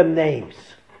give them names.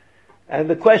 And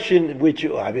the question,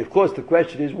 of course the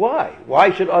question is why?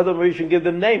 Why should Adam and Rishon give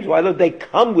them names? Why don't they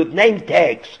come with name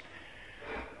tags?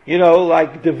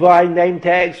 like divine name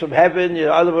tags from heaven.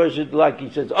 Other versions, like he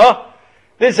says, oh,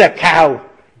 this is a cow.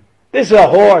 This is a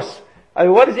horse. I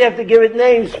mean, what does he have to give it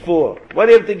names for? What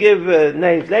do you have to give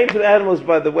names? Names of animals,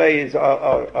 by the way,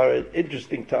 are an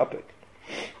interesting topic.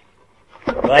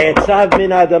 Vayetzav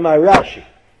min Adam Rashi.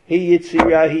 Hi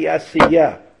yitzira, hi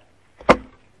asiyah.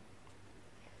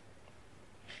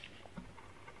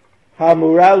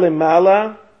 Hamura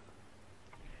lemala.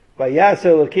 Vayas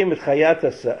Elokim et chayat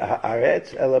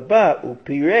haaretz. Elaba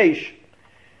upiresh.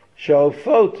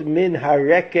 Shofot min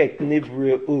harekek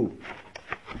nivreu.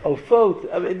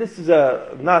 Ofot, I mean, this is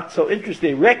not so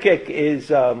interesting. Rekek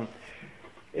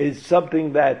is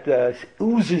something that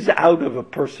oozes out of a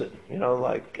person.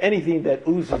 Like anything that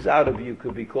oozes out of you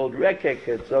could be called rekek.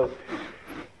 And so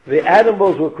the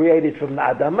animals were created from the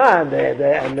Adamah,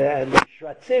 and the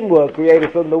Shratzim were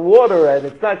created from the water, and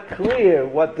it's not clear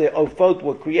what the Ofot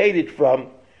were created from.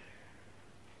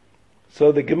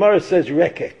 So the Gemara says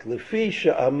rekek. Lefi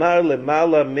she'amar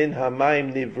lemala min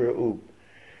hamayim nivreu.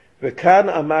 V'kan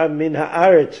amar min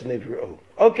haaretz nivru.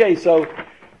 Okay, so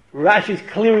Rashi's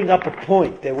clearing up a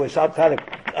point. There was some kind of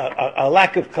a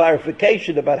lack of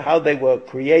clarification about how they were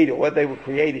created, what they were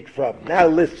created from. Now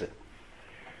listen.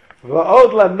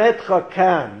 V'od lametcha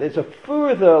kan. There's a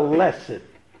further lesson.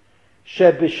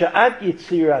 Shebisha'at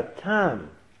yitziratam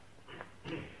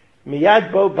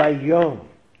miyad bo bayom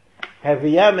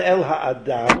haviyam el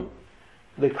ha'adam.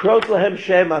 The Krot Lahem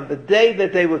Shem, on the day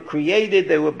that they were created,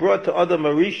 they were brought to Adam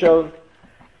Arishon,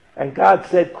 and God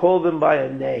said, call them by a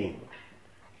name.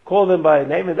 Call them by a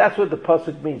name, and that's what the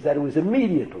pasuk means, that it was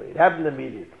immediately. It happened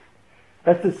immediately.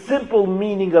 That's the simple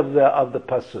meaning of the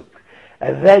pasuk.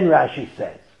 And then Rashi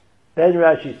says,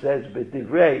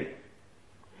 B'divrei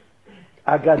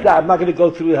Agadah. I'm not going to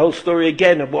go through the whole story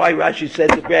again of why Rashi said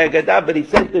Divrei Agadah, but he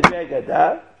said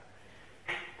Divrei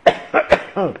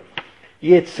Agadah.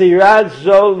 Yetzirah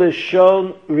zo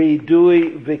leshon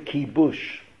ridui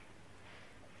v'kibush.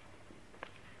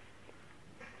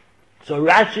 So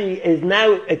Rashi is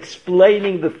now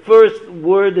explaining the first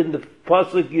word in the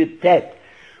pasuk Yutet,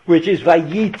 which is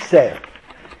vayitzer.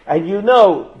 And you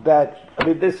know that,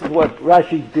 this is what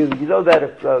Rashi do. You know that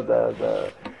if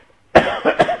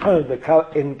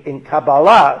in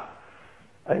Kabbalah,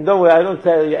 I don't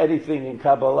tell you anything in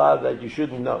Kabbalah that you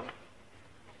shouldn't know,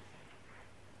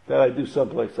 that I do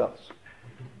someplace else.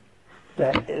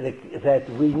 That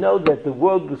we know that the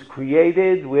world was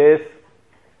created with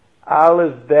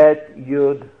Aleph, Bet,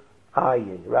 Yud,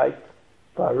 Ayin, right?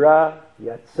 Bara,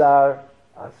 Yatzar,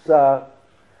 Asa.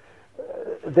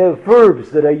 They're verbs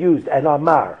that are used, and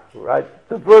Amar, right?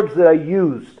 The verbs that are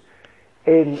used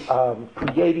in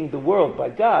creating the world by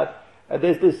God.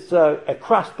 There's this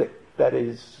acrostic that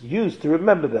is used to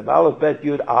remember them. Aleph, Bet,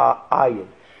 Yud, Ayin.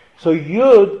 So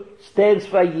Yud stands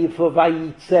for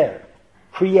Vayitzer,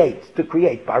 to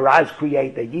create. Bara is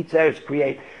create, the Yitzer is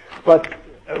create. But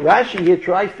Rashi here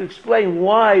tries to explain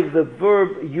why the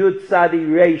verb Yud Sadi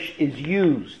Reish is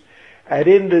used. And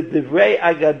in the Divrei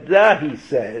Agadah he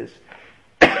says,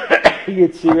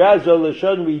 Yetzirah zo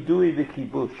lashon ridui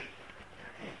v'kibush.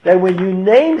 That when you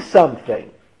name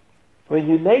something,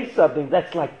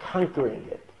 that's like conquering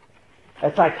it.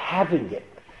 That's like having it.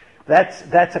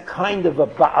 That's a kind of a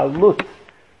ba'alut,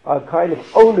 a kind of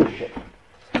ownership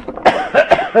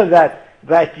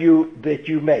that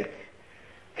you make.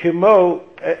 Kimo,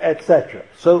 etc.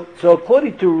 So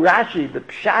according to Rashi, the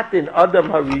pshat in Adam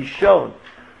Harishon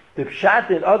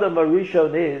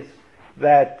is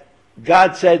that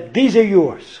God said, these are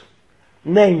yours.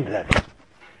 Name them.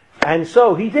 And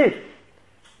so he did.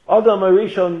 Adam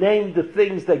Harishon named the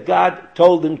things that God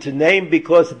told him to name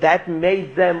because that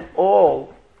made them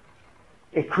all.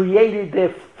 It created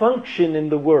their function in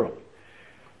the world.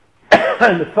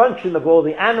 And the function of all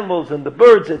the animals and the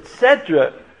birds,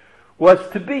 etc., was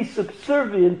to be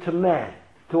subservient to man,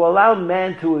 to allow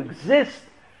man to exist,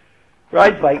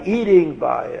 right, by eating,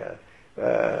 by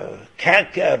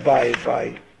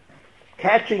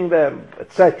catching them,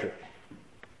 etc.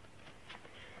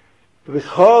 This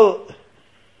whole,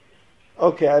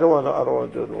 okay, I don't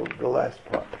want to do the last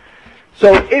part.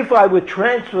 So if I would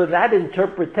transfer that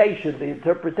interpretation, the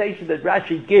interpretation that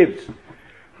Rashi gives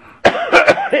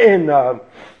in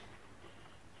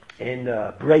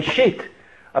Breshit,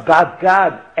 about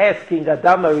God asking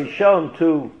Adam Arishon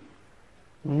to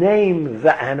name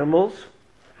the animals,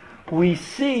 we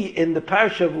see in the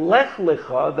parasha of Lech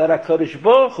Lecha that HaKadosh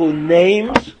Baruch Hu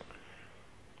names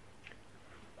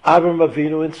Avram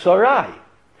Avinu and Sarai.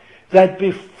 That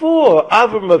before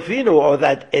Avram Avinu, or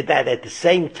that at the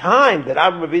same time that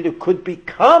Avram Avinu could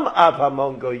become Av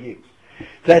Hamon Goyim,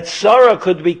 that Sarah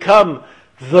could become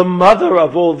the mother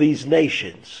of all these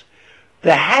nations,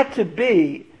 there had to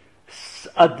be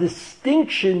a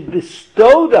distinction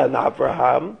bestowed on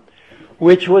Abraham,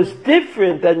 which was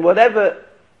different than whatever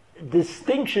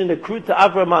distinction accrued to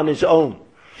Abraham on his own.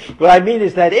 What I mean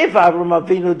is that if Abraham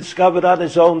Avinu discovered on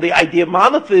his own the idea of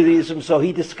monotheism, so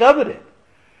he discovered it.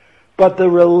 But the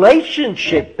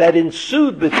relationship that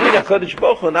ensued between HaKadosh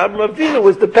Baruch Hu and Abraham Avinu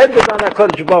was dependent on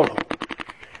HaKadosh Baruch Hu.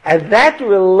 And that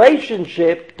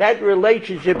relationship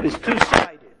is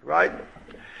two-sided, right?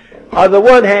 On the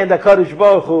one hand, HaKadosh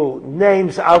Baruch Hu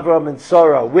names Avram and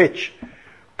Sarah, which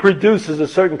produces a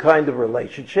certain kind of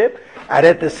relationship, and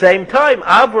at the same time,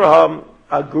 Abraham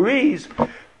agrees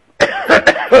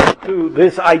to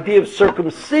this idea of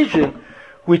circumcision,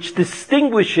 which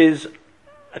distinguishes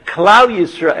Klal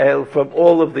Yisrael from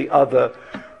all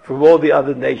the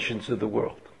other nations of the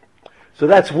world. So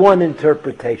that's one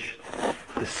interpretation.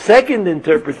 The second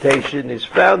interpretation is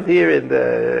found here in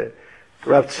the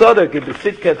Rav Tzadok in the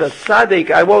Sitkat HaTzadik.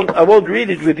 I won't read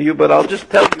it with you, but I'll just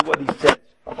tell you what he says.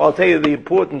 I'll tell you the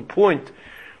important point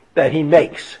that he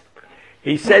makes.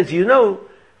 He says,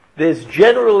 there's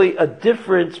generally a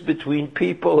difference between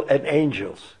people and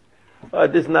angels.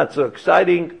 This is not so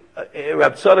exciting.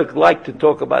 Rav Tzadok liked to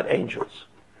talk about angels.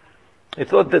 He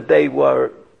thought that they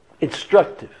were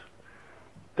instructive.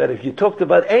 That if you talked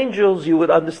about angels, you would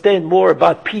understand more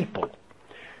about people.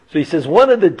 So he says, one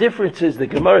of the differences the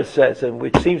Gemara says, and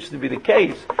which seems to be the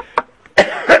case,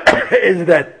 is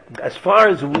that as far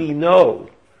as we know,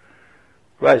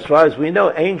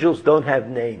 angels don't have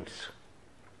names.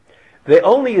 They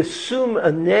only assume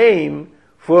a name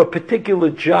for a particular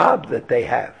job that they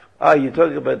have. You're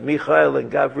talking about Michael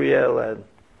and Gabriel and...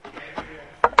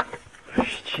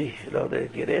 they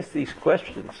get asked these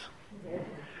questions.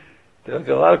 There's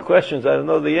a lot of questions I don't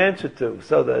know the answer to.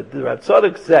 So the Rav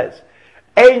Tzadok says,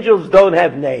 angels don't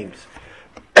have names.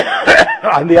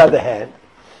 On the other hand,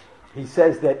 he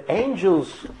says that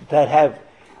angels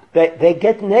they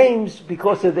get names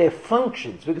because of their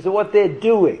functions, because of what they're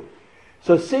doing.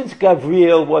 So since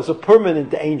Gabriel was a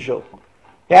permanent angel,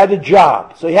 he had a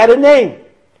job, so he had a name.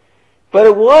 But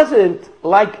it wasn't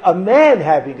like a man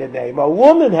having a name, a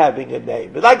woman having a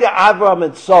name. It's like Avram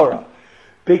and Sarah.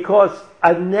 Because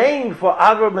a name for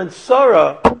Avram and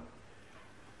Sarah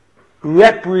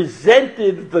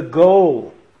represented the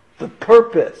goal, the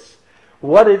purpose,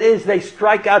 what it is they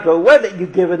strike out. Or whether you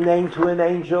give a name to an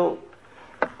angel,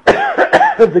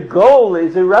 the goal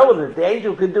is irrelevant. The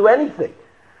angel can do anything.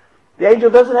 The angel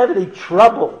doesn't have any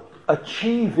trouble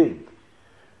achieving.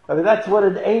 I mean, that's what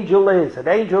an angel is. An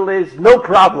angel is no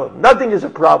problem. Nothing is a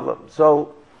problem.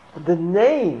 So the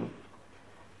name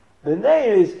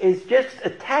is just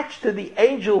attached to the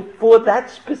angel for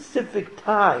that specific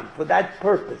time, for that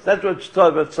purpose. That's what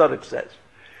Tzadok says.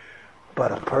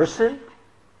 But a person,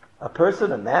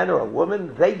 a man or a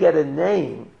woman, they get a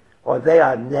name, or they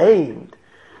are named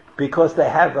because they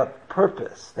have a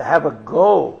purpose, they have a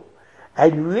goal.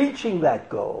 And reaching that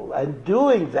goal and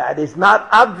doing that is not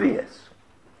obvious.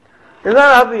 It's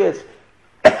not obvious.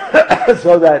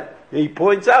 So that he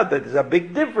points out that there's a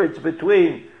big difference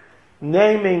between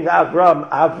naming Avram,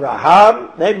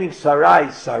 Avraham, naming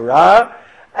Sarai, Sarah,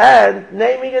 and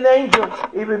naming an angel.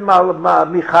 Even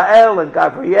Michael and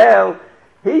Gabriel,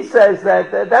 he says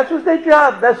that that was their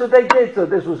job, that's what they did. So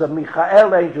this was a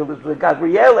Michael angel, this was a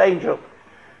Gabriel angel.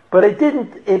 But it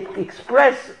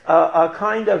expressed a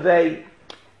kind of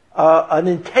an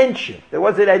intention. There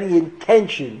wasn't any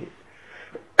intention.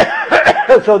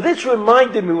 So this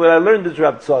reminded me, when I learned this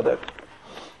Rav Tzadok,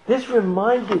 this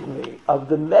reminded me of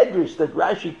the medrash that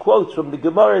Rashi quotes from the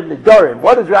Gemara in the Nedarim.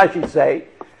 What does Rashi say?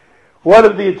 One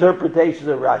of the interpretations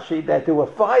of Rashi, that there were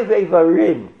 5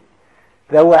 Eivarim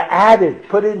that were added,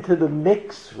 put into the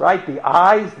mix, right? The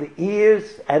eyes, the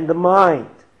ears, and the mind.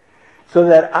 So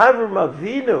that Avram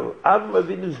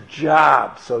Avinu's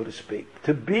job, so to speak,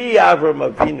 to be Avram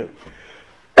Avinu,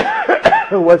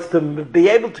 was to be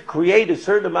able to create a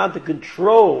certain amount of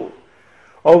control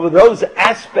over those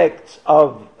aspects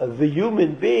of the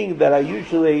human being that are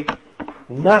usually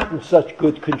not in such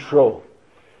good control.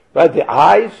 Right? The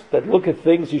eyes that look at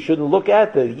things you shouldn't look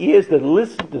at, the ears that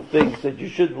listen to things that you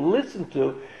shouldn't listen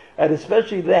to, and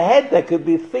especially the head that could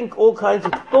think all kinds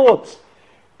of thoughts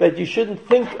that you shouldn't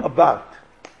think about.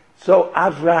 So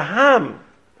Avraham,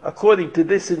 according to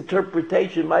this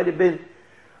interpretation, might have been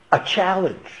a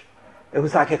challenge. It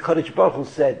was like HaKadosh Baruch Hu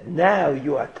said, now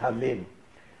you are tamim,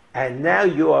 and now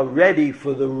you are ready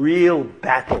for the real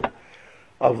battle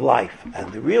of life.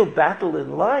 And the real battle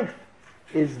in life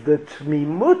is the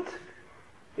tmimut,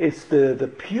 it's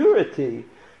the purity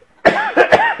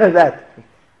that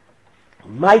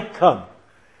might come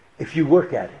if you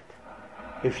work at it,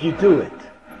 if you do it.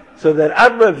 So that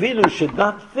Avraham Avinu should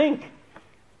not think,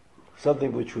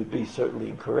 something which would be certainly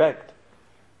incorrect,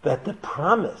 that the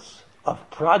promise of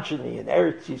progeny in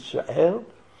Eretz Yisrael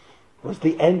was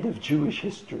the end of Jewish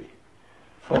history.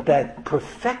 But that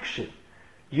perfection,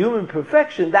 human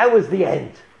perfection, that was the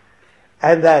end.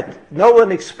 And that no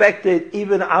one expected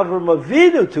even Avraham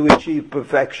Avinu to achieve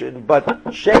perfection,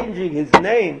 but changing his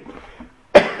name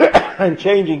and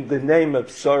changing the name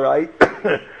of Sarai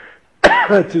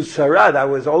to Sarah, that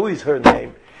was always her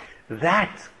name. That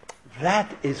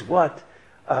is what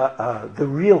the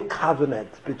real covenant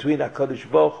between HaKadosh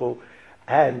Baruch Hu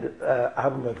and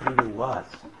Avraham Avinu was.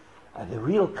 And the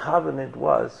real covenant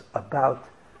was about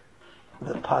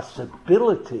the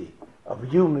possibility of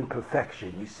human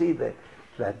perfection. You see that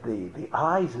the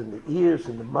eyes and the ears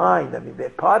and the mind, I mean, they're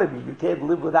part of you. You can't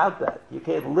live without that. You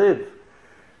can't live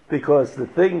because the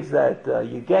things that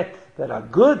you get that are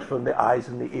good from the eyes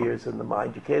and the ears and the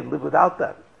mind, you can't live without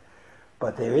them.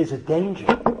 But there is a danger.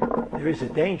 There is a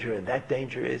danger, and that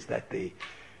danger is that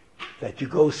you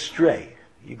go astray.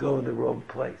 You go in the wrong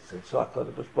place. And so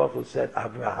HaKadosh Baruch Hu said,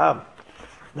 Abraham,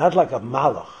 not like a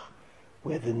malach,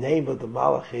 where the name of the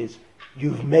malach is,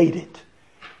 you've made it.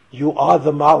 You are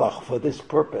the malach for this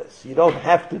purpose. You don't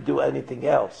have to do anything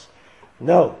else.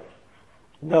 No,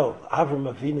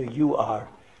 Avraham Avinu, you are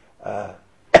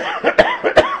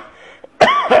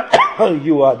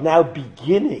you are now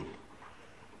beginning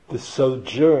the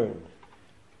sojourn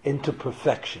into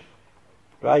perfection.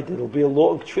 Right? It'll be a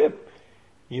long trip.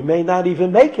 You may not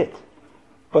even make it,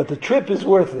 but the trip is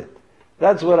worth it.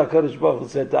 That's what HaKadosh Baruch Hu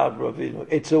said to Avraham Avinu.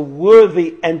 It's a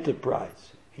worthy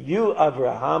enterprise. You,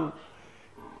 Avraham,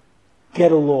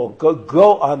 get along.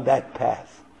 Go on that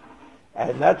path.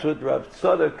 And that's what Rav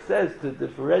Tzadok says to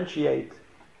differentiate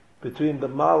between the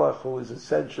Malach, who is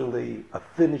essentially a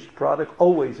finished product,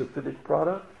 always a finished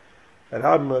product, and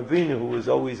Avraham Avinu, who is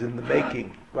always in the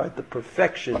making. Right? The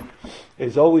perfection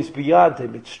is always beyond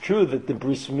him. It's true that the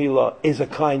Bris Milah is a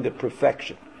kind of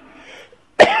perfection.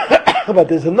 But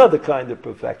there's another kind of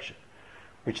perfection,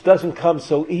 which doesn't come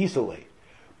so easily.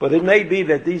 But it may be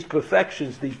that these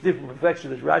perfections, these different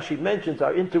perfections that Rashi mentions,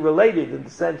 are interrelated in the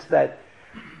sense that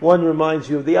one reminds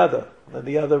you of the other, and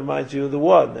the other reminds you of the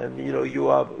one, and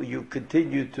you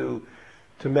continue to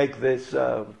make this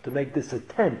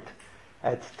attempt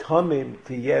at Tamim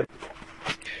Tiyem.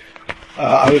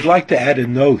 I would like to add a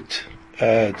note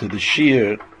to the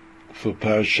Shir for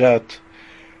Parashat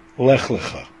Lech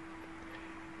Lecha.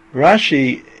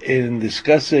 Rashi, in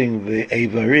discussing the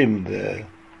Eivarim, the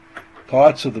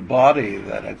parts of the body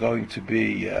that are going to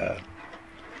be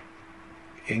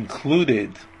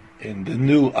included in the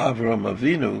new Avraham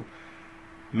Avinu,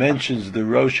 mentions the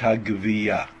Rosh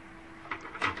HaGviyah.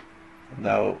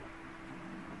 Now,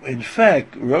 in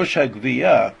fact, Rosh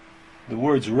HaGviyah, the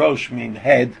words Rosh mean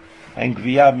head, and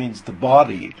Gviyah means the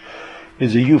body,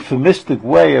 is a euphemistic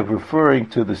way of referring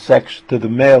to the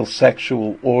male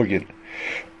sexual organ.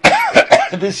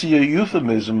 This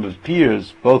euphemism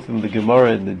appears both in the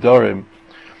Gemara and the Dorim,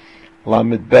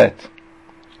 Lamed Bet,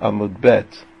 Amud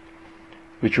Bet,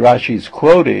 which Rashi is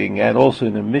quoting, and also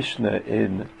in a Mishnah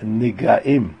in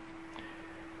Nigaim,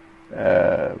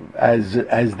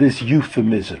 as this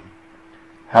euphemism.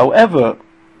 However,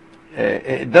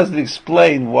 it doesn't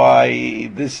explain why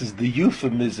this is the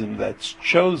euphemism that's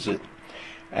chosen.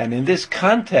 And in this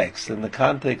context, in the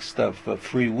context of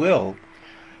free will,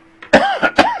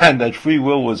 and that free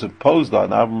will was imposed on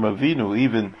Avraham Avinu,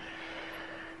 even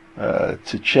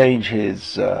to change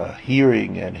his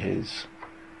hearing and his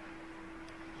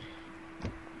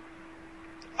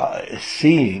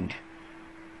seeing.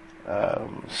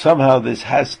 Somehow this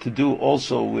has to do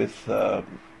also with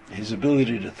his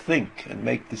ability to think and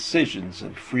make decisions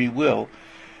and free will.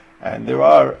 And there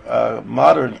are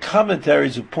modern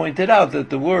commentaries who pointed out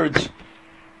that the words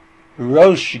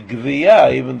Rosh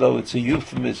Gviyah, even though it's a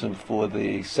euphemism for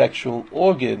the sexual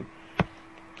organ,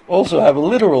 also have a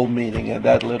literal meaning, and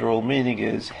that literal meaning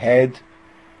is head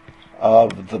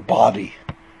of the body.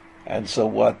 And so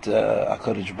what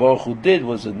HaKadosh Baruch Hu did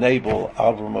was enable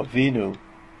Avraham Avinu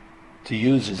to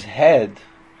use his head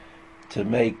to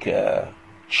make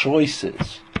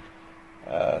choices,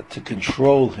 to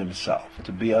control himself,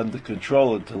 to be under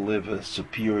control, and to live a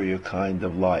superior kind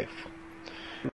of life.